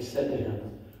him, but he said to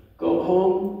him, "Go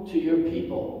home to your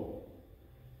people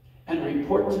and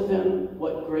report to them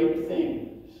what great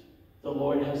things the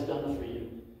Lord has done for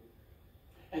you,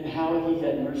 and how he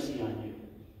had mercy on you."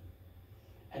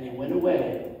 And he went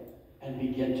away and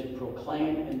began to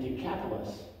proclaim in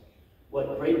Decapolis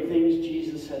what great things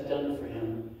Jesus had done for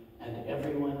him, and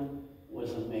everyone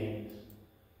was amazed.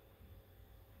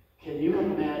 Can you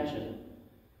imagine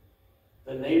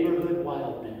the neighborhood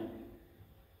wild man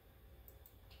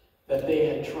that they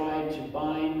had tried to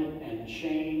bind and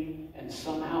chain and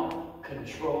somehow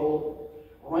control,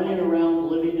 running around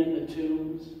living in the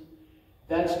tombs?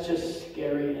 That's just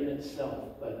scary in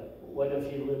itself, but what if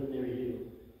he lived near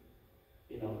you?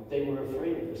 You know, they were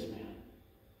afraid of this man.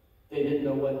 They didn't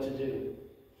know what to do.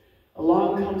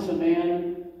 Along comes a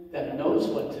man that knows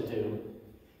what to do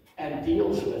and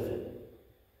deals with it,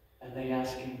 and they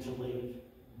ask him to leave.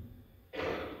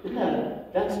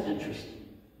 That's interesting.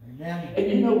 Amen.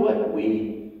 And you know what?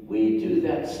 We do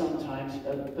that sometimes,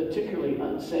 particularly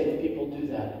unsaved people do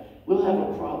that. We'll have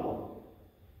a problem,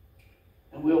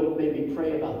 and we'll maybe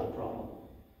pray about the problem.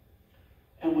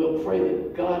 And we'll pray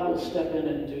that God will step in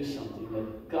and do something,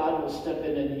 that God will step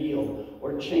in and heal,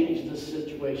 or change the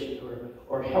situation,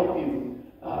 or help you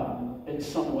in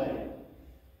some way.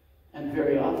 And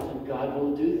very often God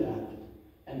will do that.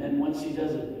 And then once he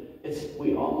does it,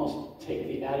 we almost take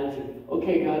the attitude,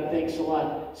 "Okay, God, thanks a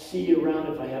lot. See you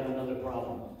around if I have another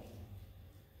problem."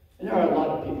 And there are a lot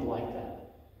of people like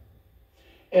that.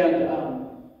 And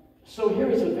so here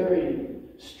is a very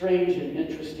strange and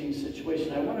interesting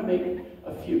situation. I want to make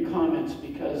a few comments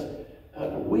because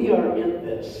we are in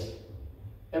this,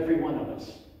 every one of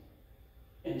us,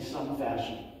 in some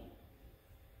fashion.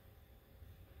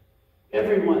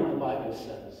 Everyone, the Bible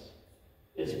says,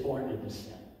 is born into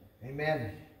sin.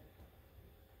 Amen.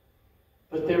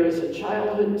 But there is a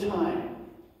childhood time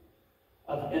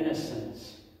of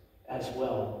innocence as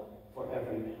well for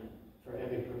every man, for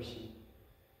every person.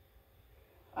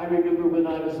 I remember when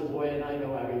I was a boy, and I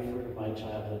know I refer to my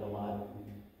childhood a lot.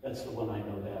 That's the one I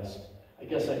know best. I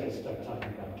guess I could start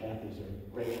talking about Kathy's or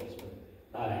Rachel's,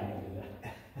 but I ain't going to do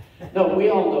that. No, we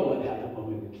all know what happened when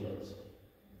we were kids.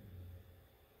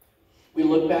 We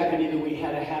look back and either we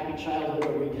had a happy childhood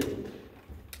or we didn't.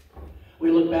 We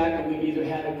look back and we either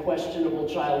had a questionable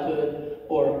childhood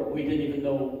or we didn't even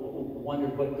know,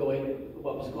 wondered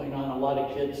what was going on. A lot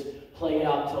of kids play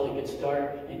out till it gets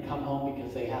dark and come home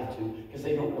because they have to, because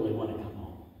they don't really want to come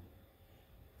home.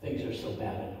 Things are so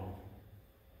bad at home.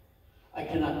 I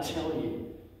cannot tell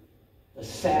you the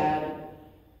sad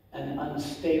and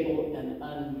unstable and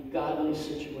ungodly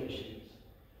situations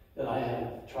that I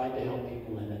have tried to help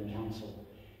people in and counsel.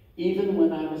 Even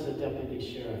when I was a deputy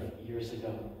sheriff years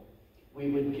ago, we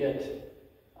would get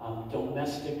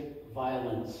domestic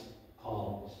violence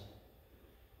calls,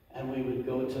 and we would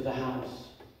go to the house.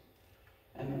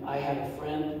 And I had a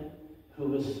friend who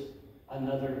was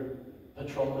another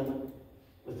patrolman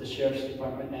with the sheriff's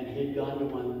department, and he'd gone to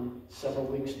one several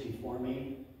weeks before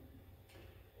me,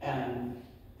 and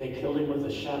they killed him with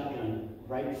a shotgun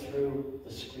right through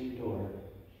the screen door.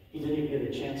 He didn't even get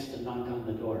a chance to knock on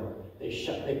the door.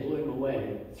 They blew him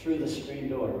away through the screen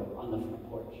door on the front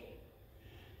porch.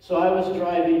 So I was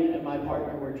driving, and my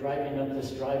partner were driving up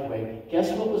this driveway.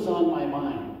 Guess what was on my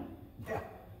mind? Yeah.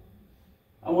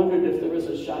 I wondered if there was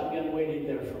a shotgun waiting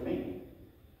there for me.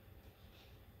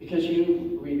 Because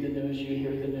you read the news, you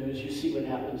hear the news, you see what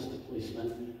happens to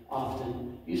policemen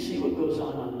often. You see what goes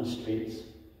on the streets.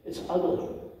 It's ugly.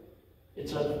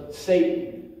 It's of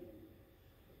Satan.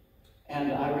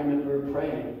 And I remember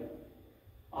praying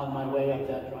on my way up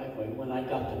that driveway. When I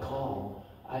got the call,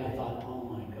 I thought, oh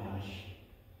my gosh.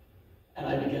 And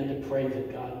I began to pray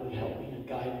that God would help me and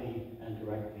guide me and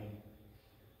direct me.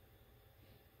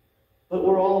 But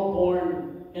we're all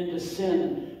born into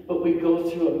sin, but we go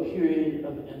through a period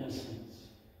of innocence.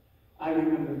 I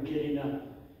remember getting up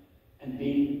and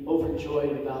being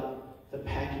overjoyed about the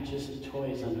packages and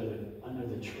toys under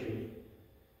the tree,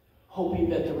 hoping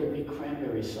that there would be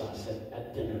cranberry sauce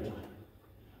at dinner time,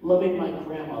 loving my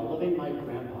grandma, loving my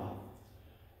grandpa,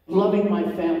 loving my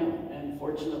family. And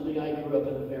fortunately, I grew up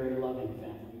in a very loving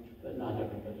family, but not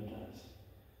everybody does.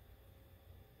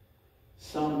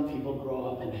 Some people grow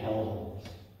up in hellholes,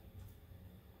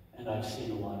 and I've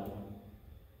seen a lot of them.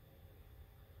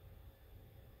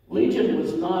 Legion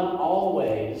was not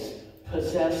always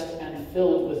possessed and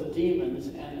filled with demons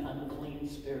and unclean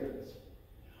spirits.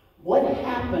 What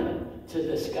happened to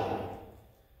this guy?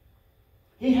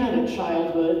 He had a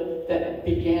childhood that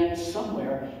began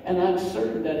somewhere, and I'm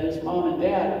certain that his mom and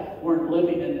dad weren't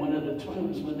living in one of the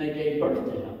tombs when they gave birth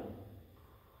to him.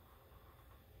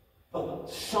 But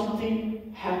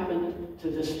something happened to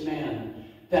this man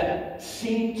that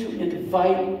seemed to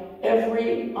invite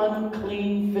every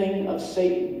unclean thing of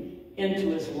Satan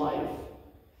into his life.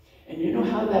 And you know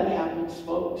how that happens,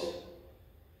 folks?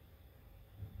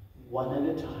 One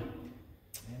at a time.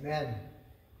 Amen.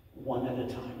 One at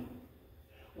a time.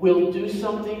 We'll do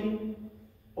something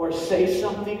or say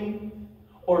something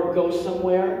or go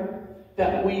somewhere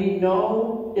that we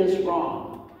know is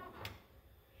wrong.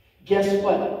 Guess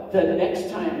what? The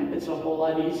next time it's a whole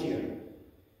lot easier.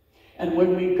 And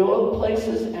when we go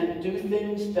places and do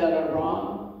things that are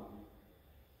wrong,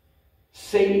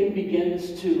 Satan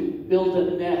begins to build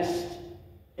a nest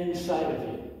inside of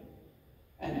you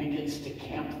and begins to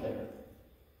camp there.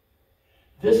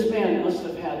 This man must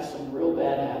have had some real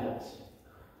bad habits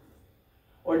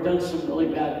or done some really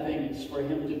bad things for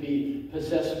him to be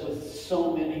possessed with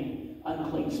so many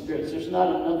unclean spirits. There's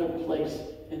not another place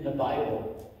in the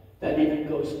Bible that even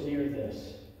goes near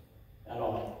this at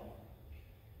all.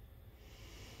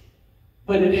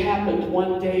 But it happened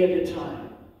one day at a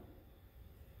time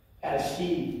as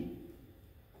he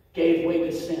gave way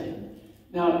to sin.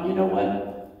 Now, you know what?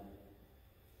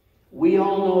 We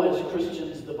all know as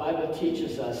Christians, the Bible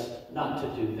teaches us not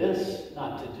to do this,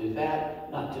 not to do that,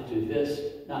 not to do this,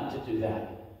 not to do that.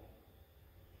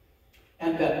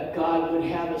 And that God would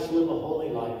have us live a holy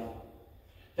life.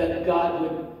 That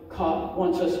God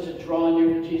wants us to draw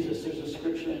near to Jesus. There's a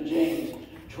scripture in James.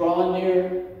 Draw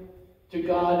near to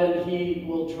God and he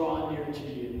will draw near to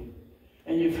you.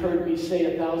 And you've heard me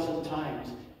say 1,000 times,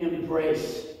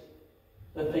 embrace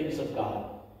the things of God.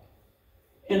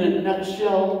 In a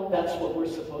nutshell, that's what we're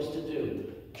supposed to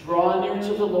do. Draw near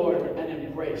to the Lord and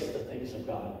embrace the things of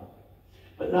God.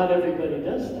 But not everybody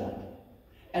does that.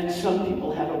 And some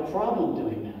people have a problem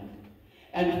doing that.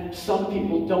 And some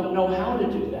people don't know how to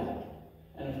do that.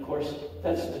 And of course,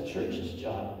 that's the church's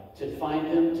job, to find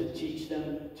them, to teach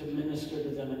them, to minister to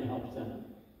them and help them.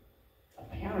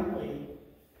 Apparently,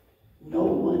 no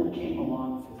one came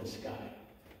along for this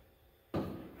guy.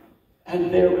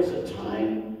 And there was a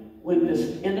time when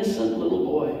this innocent little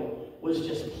boy was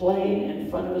just playing in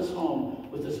front of his home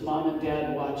with his mom and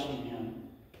dad watching him.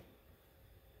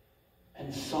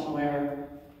 And somewhere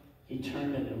he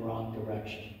turned in the wrong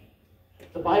direction.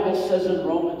 The Bible says in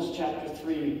Romans chapter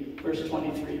 3, verse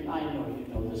 23, I know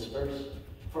you know this verse,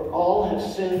 for all have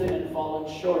sinned and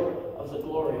fallen short of the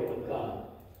glory of God.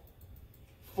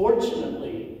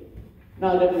 Fortunately,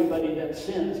 not everybody that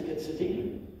sins gets a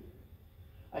demon.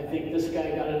 I think this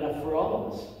guy got enough for all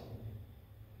of us.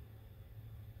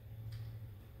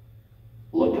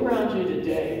 Look around you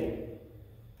today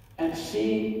and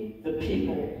see the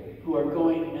people who are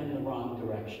going in the wrong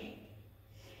direction.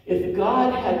 If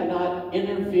God had not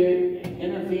intervened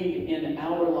in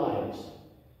our lives,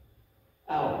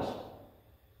 ours,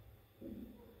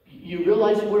 you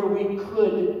realize where we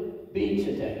could be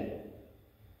today.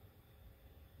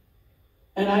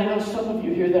 And I know some of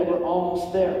you here that were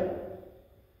almost there.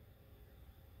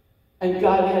 And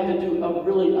God had to do a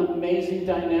really amazing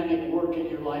dynamic work in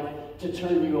your life to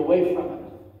turn you away from it.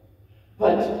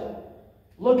 But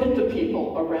look at the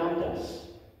people around us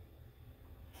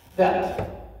that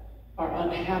are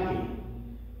unhappy,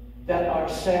 that are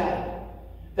sad,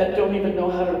 that don't even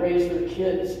know how to raise their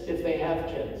kids if they have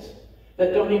kids,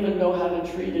 that don't even know how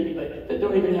to treat anybody, that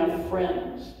don't even have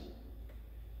friends.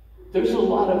 There's a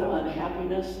lot of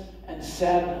unhappiness and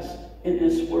sadness in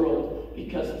this world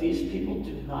because these people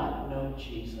do not know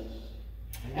Jesus.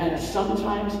 And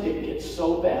sometimes it gets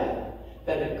so bad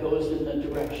that it goes in the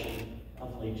direction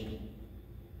of legion.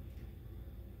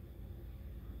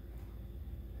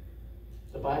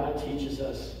 The Bible teaches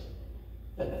us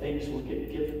that things will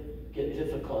get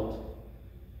difficult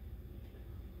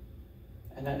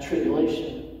and that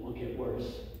tribulation will get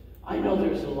worse. I know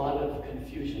there's a lot of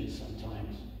confusion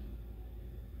sometimes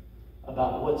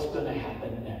about what's going to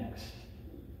happen next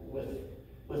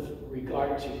with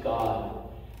regard to God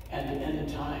and end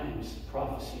times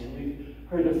prophecy. And we've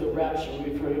heard of the rapture,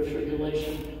 we've heard of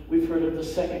tribulation, we've heard of the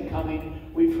second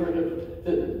coming, we've heard of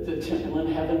the temple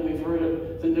in heaven, we've heard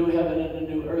of the new heaven and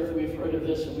the new earth, we've heard of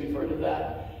this and we've heard of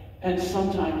that. And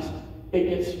sometimes it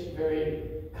gets very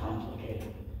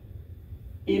complicated.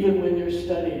 Even when you're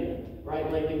studying it, right,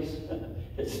 ladies?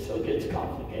 It still gets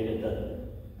complicated, doesn't it?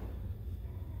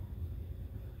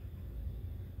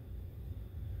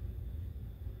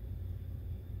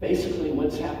 Basically,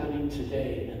 what's happening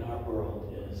today in our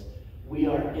world is we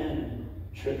are in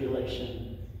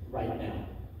tribulation right now.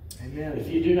 Amen. If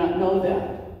you do not know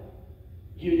that,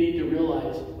 you need to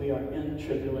realize we are in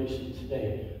tribulation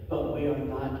today, but we are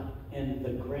not in the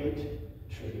great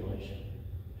tribulation.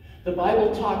 The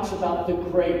Bible talks about the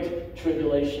great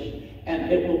tribulation,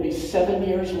 and it will be 7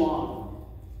 years long.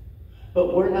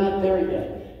 But we're not there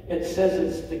yet. It says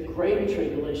it's the great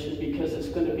tribulation because it's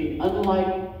going to be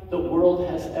unlike the world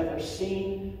has ever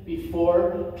seen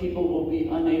before. People will be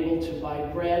unable to buy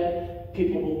bread.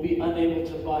 People will be unable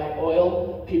to buy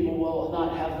oil. People will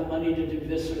not have the money to do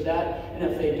this or that. And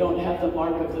if they don't have the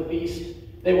mark of the beast,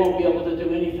 they won't be able to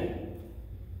do anything.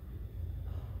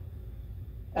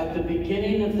 At the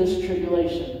beginning of this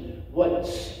tribulation, what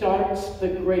starts the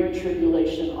great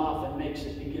tribulation off and makes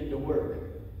it begin to work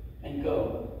and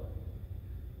go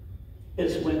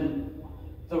is when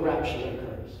the rapture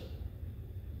occurs.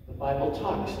 The Bible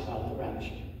talks about the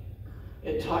rapture.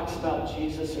 It talks about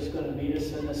Jesus is going to meet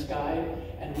us in the sky,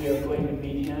 and we are going to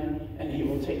meet him, and he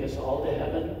will take us all to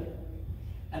heaven,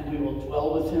 and we will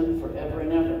dwell with him forever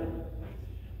and ever.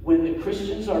 When the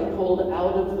Christians are pulled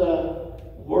out of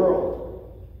the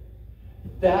world,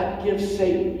 that gives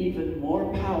Satan even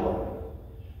more power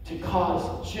to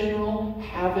cause general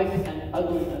havoc and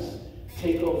ugliness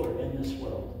take over in this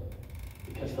world,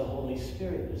 because the Holy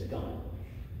Spirit is gone.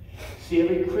 See,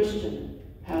 every Christian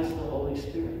has the Holy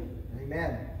Spirit.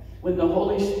 Amen. When the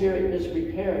Holy Spirit is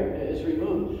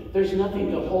removed, there's nothing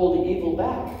to hold evil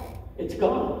back. It's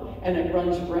gone, and it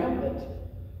runs rampant.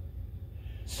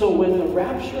 So when the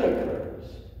rapture occurs,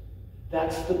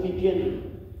 that's the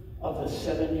beginning of the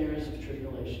 7 years of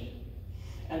tribulation.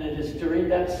 And it is during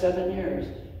that 7 years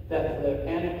that the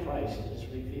Antichrist is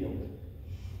revealed.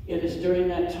 It is during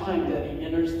that time that he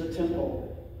enters the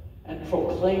temple and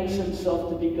proclaims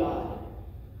himself to be God,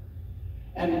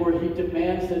 and where he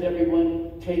demands that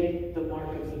everyone take the mark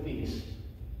of the beast.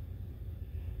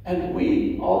 And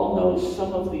we all know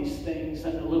some of these things,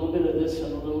 and a little bit of this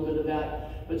and a little bit of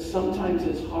that, but sometimes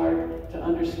it's hard to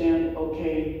understand,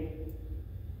 okay,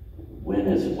 when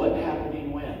is what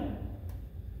happening when?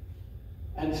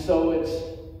 And so it's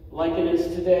like it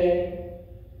is today,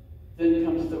 then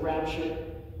comes the rapture,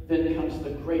 then comes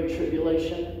the great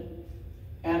tribulation,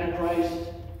 Antichrist,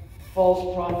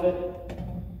 false prophet,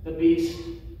 the beast,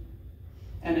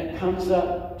 and it comes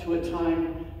up to a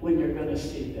time when you're going to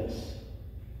see this.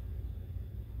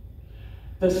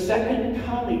 The second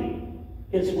coming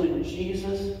is when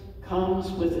Jesus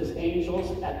comes with his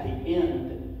angels at the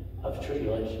end of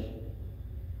tribulation.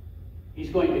 He's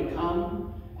going to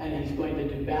come, and he's going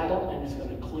to do battle, and he's going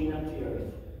to clean up the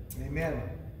earth. Amen.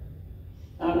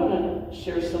 Now, I want to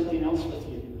share something else with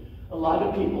you. A lot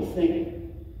of people think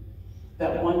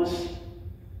that once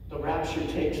the rapture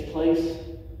takes place,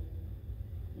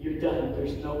 you're done.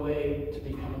 There's no way to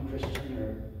become a Christian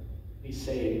or be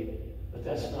saved. But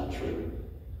that's not true.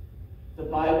 The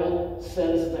Bible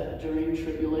says that during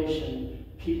tribulation,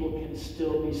 people can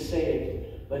still be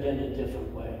saved, but in a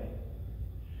different way.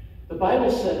 The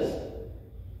Bible says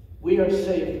we are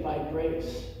saved by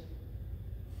grace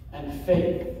and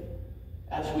faith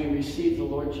as we receive the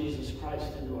Lord Jesus Christ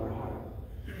into our heart.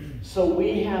 So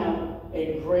we have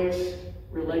a grace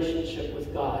relationship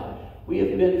with God. We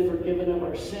have been forgiven of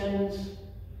our sins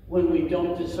when we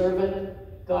don't deserve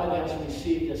it. God has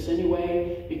received us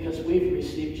anyway because we've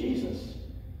received Jesus.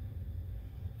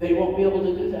 They won't be able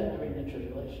to do that during the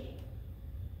tribulation.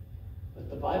 But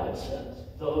the Bible says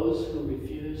those who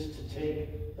refuse to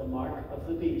take the mark of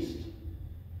the beast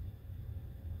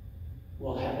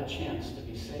will have a chance to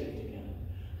be saved again.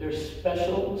 There's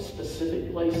special,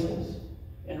 specific places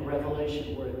in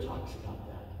Revelation where it talks about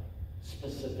that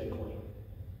specifically.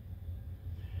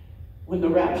 When the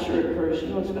rapture occurs, you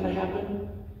know what's going to happen?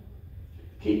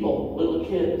 People, little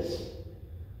kids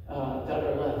that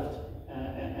are left,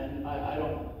 and I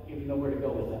don't even know where to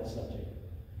go with that subject,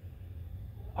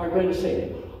 are going to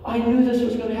say, I knew this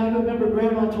was going to happen. Remember,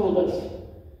 Grandma told us.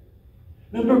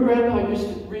 Remember, Grandpa used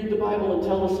to read the Bible and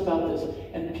tell us about this.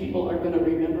 And people are going to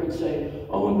remember and say,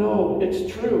 oh no,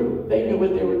 it's true. They knew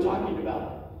what they were talking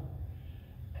about.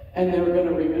 And they're going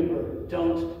to remember,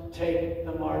 don't take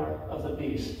the mark of the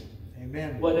beast.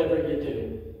 Amen. Whatever you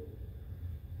do.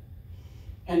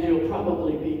 And you'll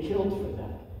probably be killed for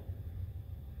that.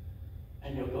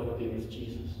 And you'll go to be with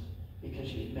Jesus.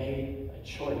 Because you've made a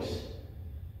choice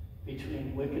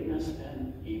between wickedness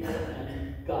and evil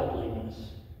and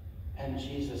godliness. And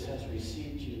Jesus has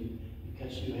received you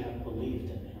because you have believed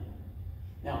in him.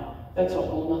 Now, that's a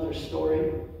whole other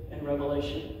story in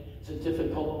Revelation. It's a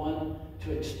difficult one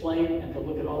to explain and to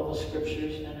look at all the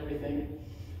scriptures and everything.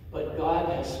 But God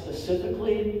has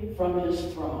specifically from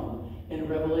his throne in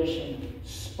Revelation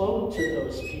spoke to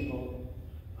those people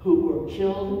who were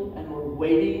killed and were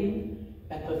waiting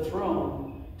at the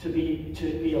throne to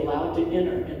be allowed to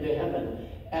enter into heaven.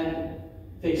 And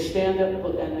they stand up,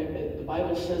 and the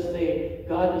Bible says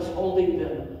God is holding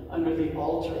them under the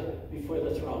altar before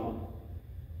the throne.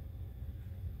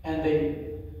 And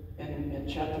in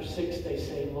chapter 6, they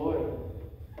say, Lord,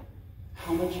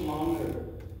 how much longer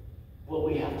will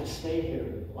we have to stay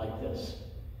here like this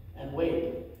and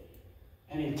wait?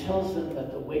 And he tells them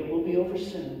that the wait will be over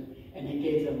soon. And he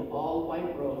gave them all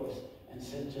white robes and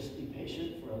said, just be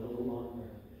patient for a little longer.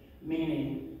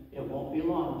 Meaning, it won't be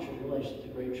long, tribulation, the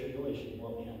great tribulation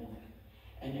will end.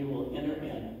 And you will enter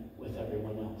in with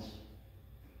everyone else.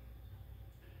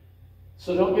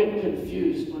 So don't get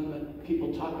confused when the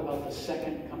people talk about the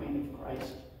second coming of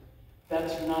Christ.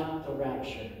 That's not the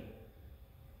rapture.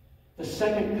 The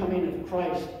second coming of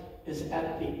Christ is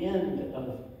at the end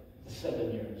of the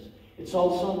 7 years. It's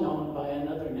also known by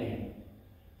another name,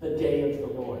 the day of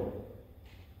the Lord.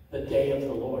 The day of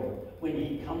the Lord. When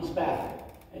he comes back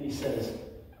and he says,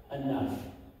 enough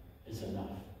is enough.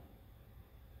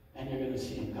 And you're going to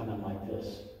see him coming like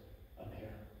this up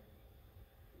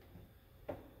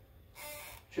here.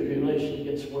 Tribulation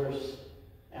gets worse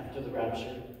after the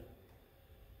rapture.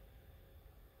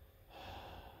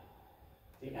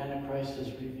 The Antichrist is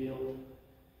revealed.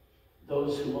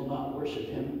 Those who will not worship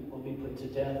him will be put to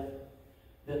death.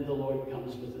 Then the Lord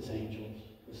comes with his angels,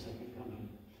 the second coming.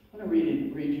 I'm going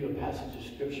to read you a passage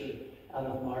of scripture out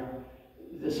of Mark.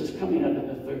 This is coming up in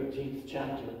the 13th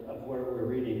chapter of where we're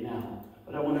reading now.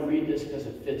 But I want to read this because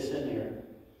it fits in here.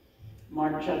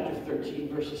 Mark chapter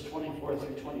 13, verses 24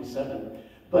 through 27.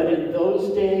 But in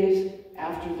those days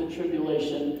after the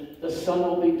tribulation, the sun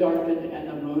will be darkened, and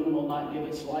the moon will not give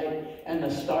its light, and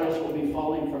the stars will be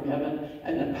falling from heaven,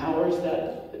 and the powers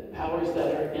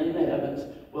that are in the heavens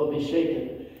will be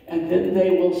shaken. And then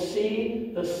they will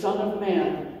see the Son of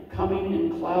Man coming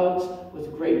in clouds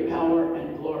with great power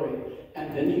and glory.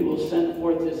 And then he will send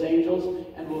forth his angels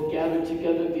and will gather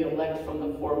together the elect from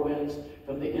the four winds,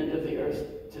 from the end of the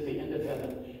earth to the end of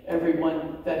heaven.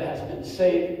 Everyone that has been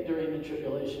saved during the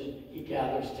tribulation, he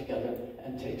gathers together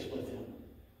and takes with him.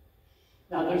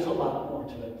 Now, there's a lot more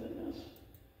to it than this.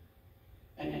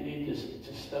 And you need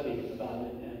to study about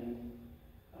it and,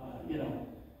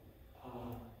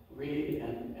 read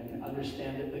and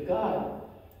understand it. But God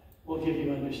will give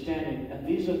you understanding. And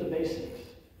these are the basics.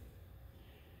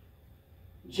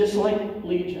 Just like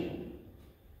Legion,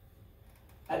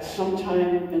 at some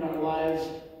time in our lives,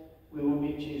 we will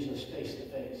meet Jesus face to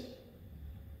face.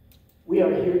 We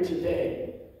are here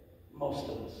today, most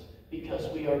of us,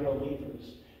 because we are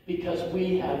believers, because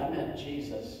we have met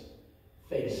Jesus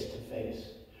face to face,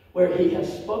 where he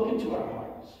has spoken to our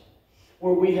hearts,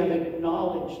 where we have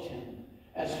acknowledged him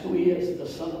as who he is, the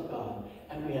Son of God,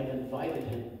 and we have invited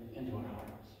him into our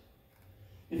hearts.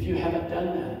 If you haven't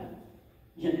done that,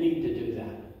 you need to do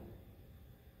that.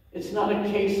 It's not a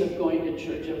case of going to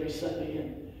church every Sunday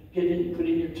and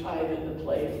putting your tithe in the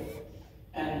plate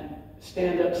and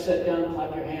stand up, sit down,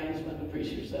 clap your hands when the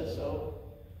preacher says so.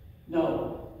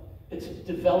 No, it's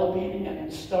developing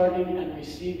and starting and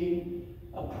receiving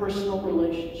a personal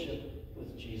relationship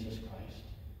with Jesus Christ.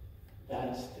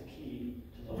 That's the key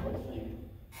to the whole thing.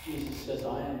 Jesus says,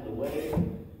 I am the way,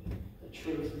 the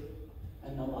truth,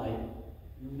 and the light.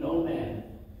 No man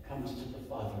comes to the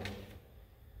Father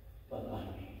but by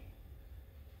me.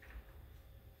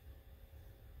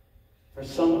 For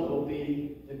some, it will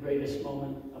be the greatest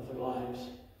moment of their lives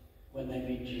when they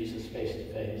meet Jesus face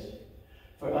to face.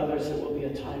 For others, it will be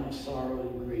a time of sorrow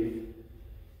and grief,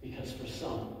 because for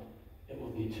some, it will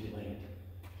be too late.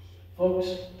 Folks,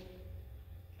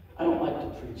 I don't like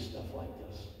to preach stuff like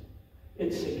this.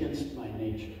 It's against my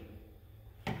nature.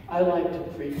 I like to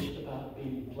preach about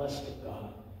being blessed of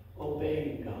God,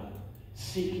 obeying God,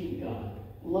 seeking God,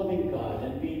 loving God,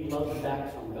 and being loved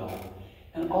back from God,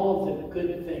 and all of the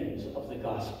good things of the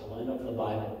gospel and of the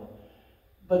Bible.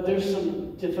 But there's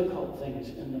some difficult things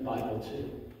in the Bible, too,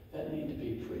 that need to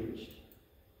be preached.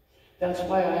 That's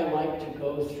why I like to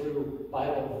go through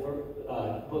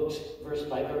Bible books verse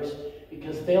by verse,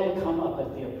 because they'll come up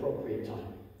at the appropriate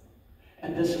time.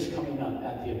 And this is coming up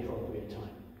at the appropriate time.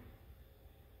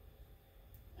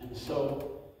 And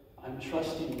so I'm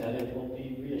trusting that it will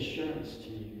be reassurance to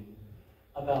you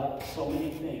about so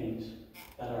many things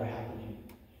that are happening.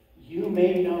 You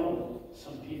may know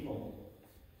some people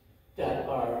that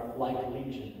are like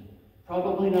Legion,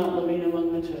 probably not living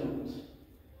among the tombs,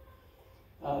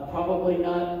 probably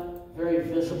not very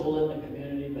visible in the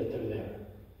community, but they're there.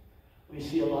 We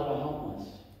see a lot of homeless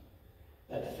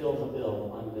that fill the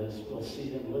bill on this. We'll see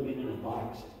them living in a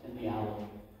box in the alley.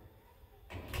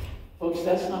 Folks,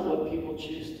 that's not what people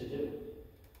choose to do.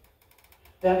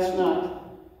 That's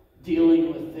not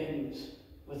dealing with things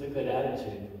with a good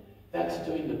attitude. That's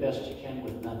doing the best you can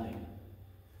with nothing.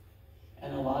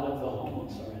 And a lot of the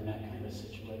homeless are in that kind of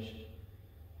situation.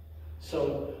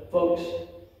 So, folks,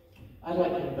 I'd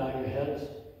like you to bow your heads.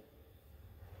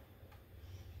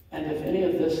 And if any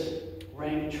of this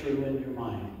rang true in your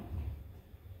mind,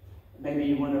 maybe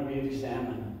you want to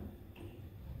re-examine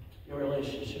your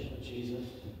relationship with Jesus.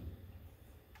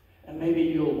 And maybe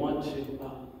you'll want to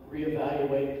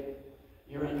reevaluate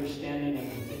your understanding of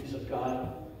the things of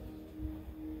God.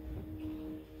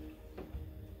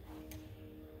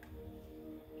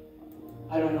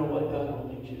 I don't know what God will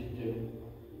lead you to do.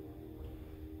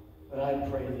 But I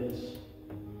pray this,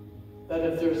 that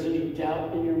if there's any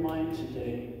doubt in your mind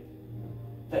today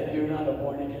that you're not a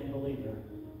born-again believer,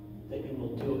 that you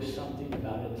will do something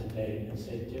about it today and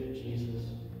say, dear Jesus,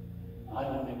 I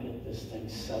want to get this thing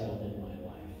settled in my life.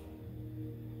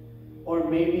 Or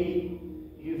maybe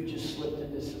you've just slipped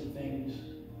into some things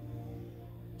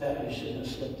that you shouldn't have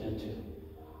slipped into.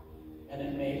 And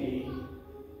it may be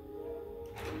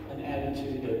an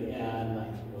attitude of, yeah, I'm not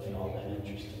really all that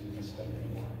interested in this stuff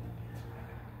anymore.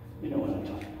 You know what I'm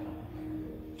talking about.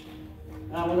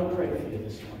 And I want to pray for you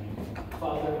this morning.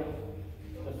 Father,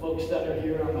 the folks that are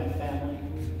here are my family.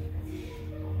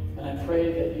 And I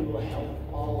pray that you will help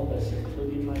all of us,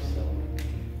 including myself,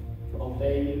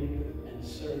 obey you and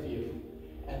serve you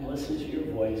and listen to your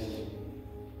voice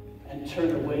and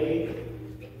turn away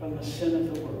from the sin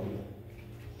of the world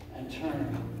and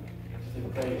turn to the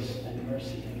grace and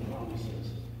mercy and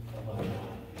promises of our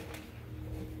God.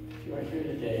 If you are here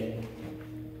today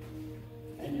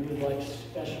and you would like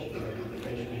special prayer,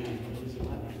 raise your hand, please.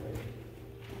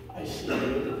 I see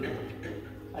you.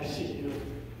 I see you.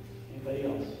 Anybody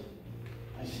else?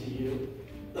 I see you.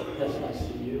 Yes, I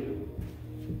see you.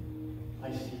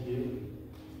 I see you.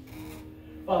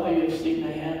 Father, you've seen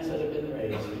the hands that have been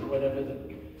raised, and whatever the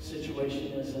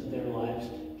situation is in their lives,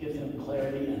 give them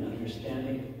clarity and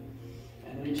understanding,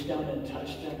 and reach down and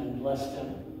touch them and bless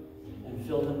them and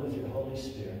fill them with your Holy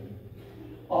Spirit.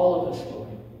 All of us, Lord,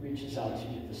 reaches out to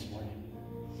you this morning,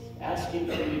 asking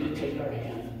for you to take our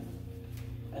hand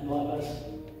and love us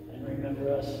and remember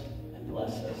us and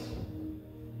bless us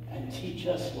and teach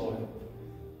us, Lord,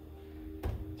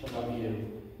 to love you.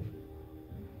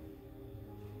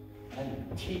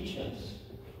 And teach us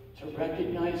to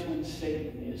recognize when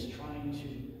Satan is trying to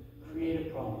create a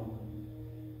problem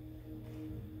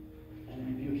and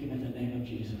rebuke him in the name of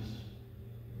Jesus.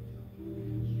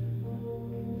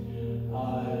 I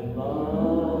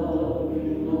love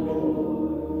you,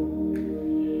 Lord,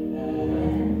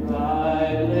 and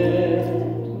I lift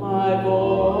my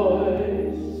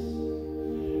voice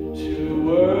to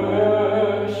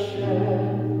worship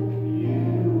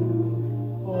you,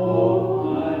 oh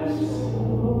my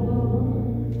soul.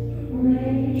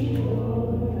 Rejoice,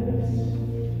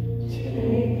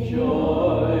 take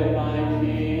joy, my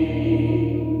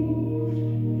King,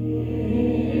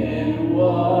 in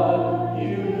what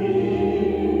you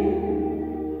hear.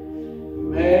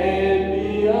 May it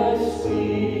be a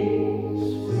sweet,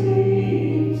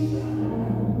 sweet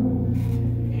sound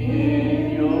in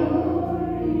your.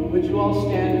 Would you all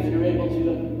stand if you're able to?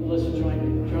 Let's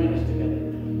join us together.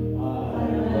 I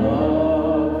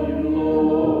love you,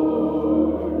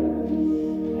 Lord,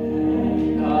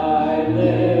 and I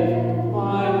lift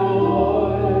my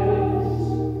voice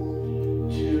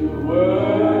to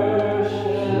worship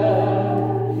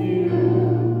you,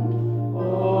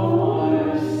 oh my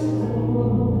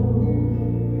soul.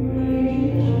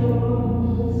 Rejoice,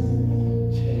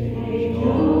 take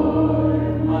joy,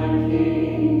 my King,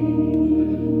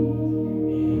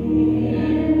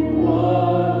 in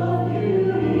what you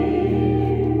hear.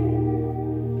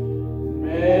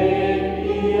 May it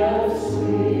be a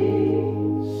sweet,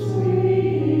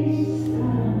 sweet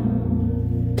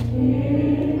sound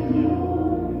in your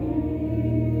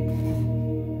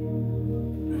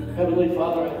ear. Heavenly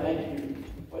Father, I thank you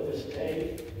for this day.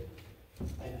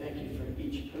 I thank you for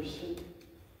each person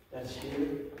that's here.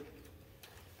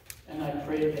 And I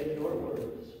pray that your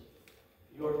words,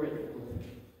 your written word,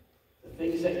 the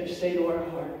things that you say to our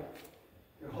heart,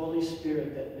 your Holy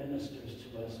Spirit that ministers to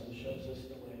us and shows us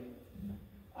the way,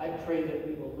 I pray that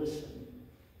we will listen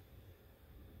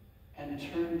and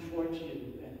turn towards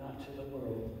you and not to the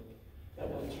world, that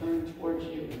will turn towards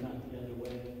you and not the other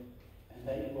way, and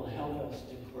that you will help us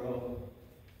to grow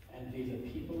and be the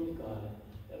people of God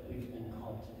that we've been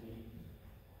called to be.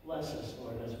 Bless us,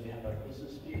 Lord, as we have our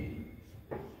business meeting.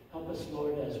 Help us,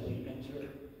 Lord, as we enter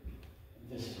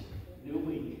this new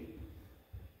week.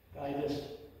 Guide us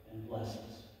and bless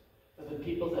us. For the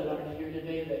people that aren't here,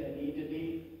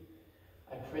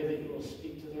 it will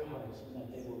speak to their hearts and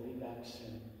that they will be back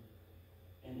soon.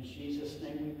 In Jesus'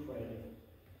 name we pray.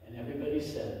 And everybody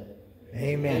said,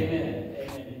 Amen. Amen.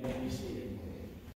 Amen. You may be seated.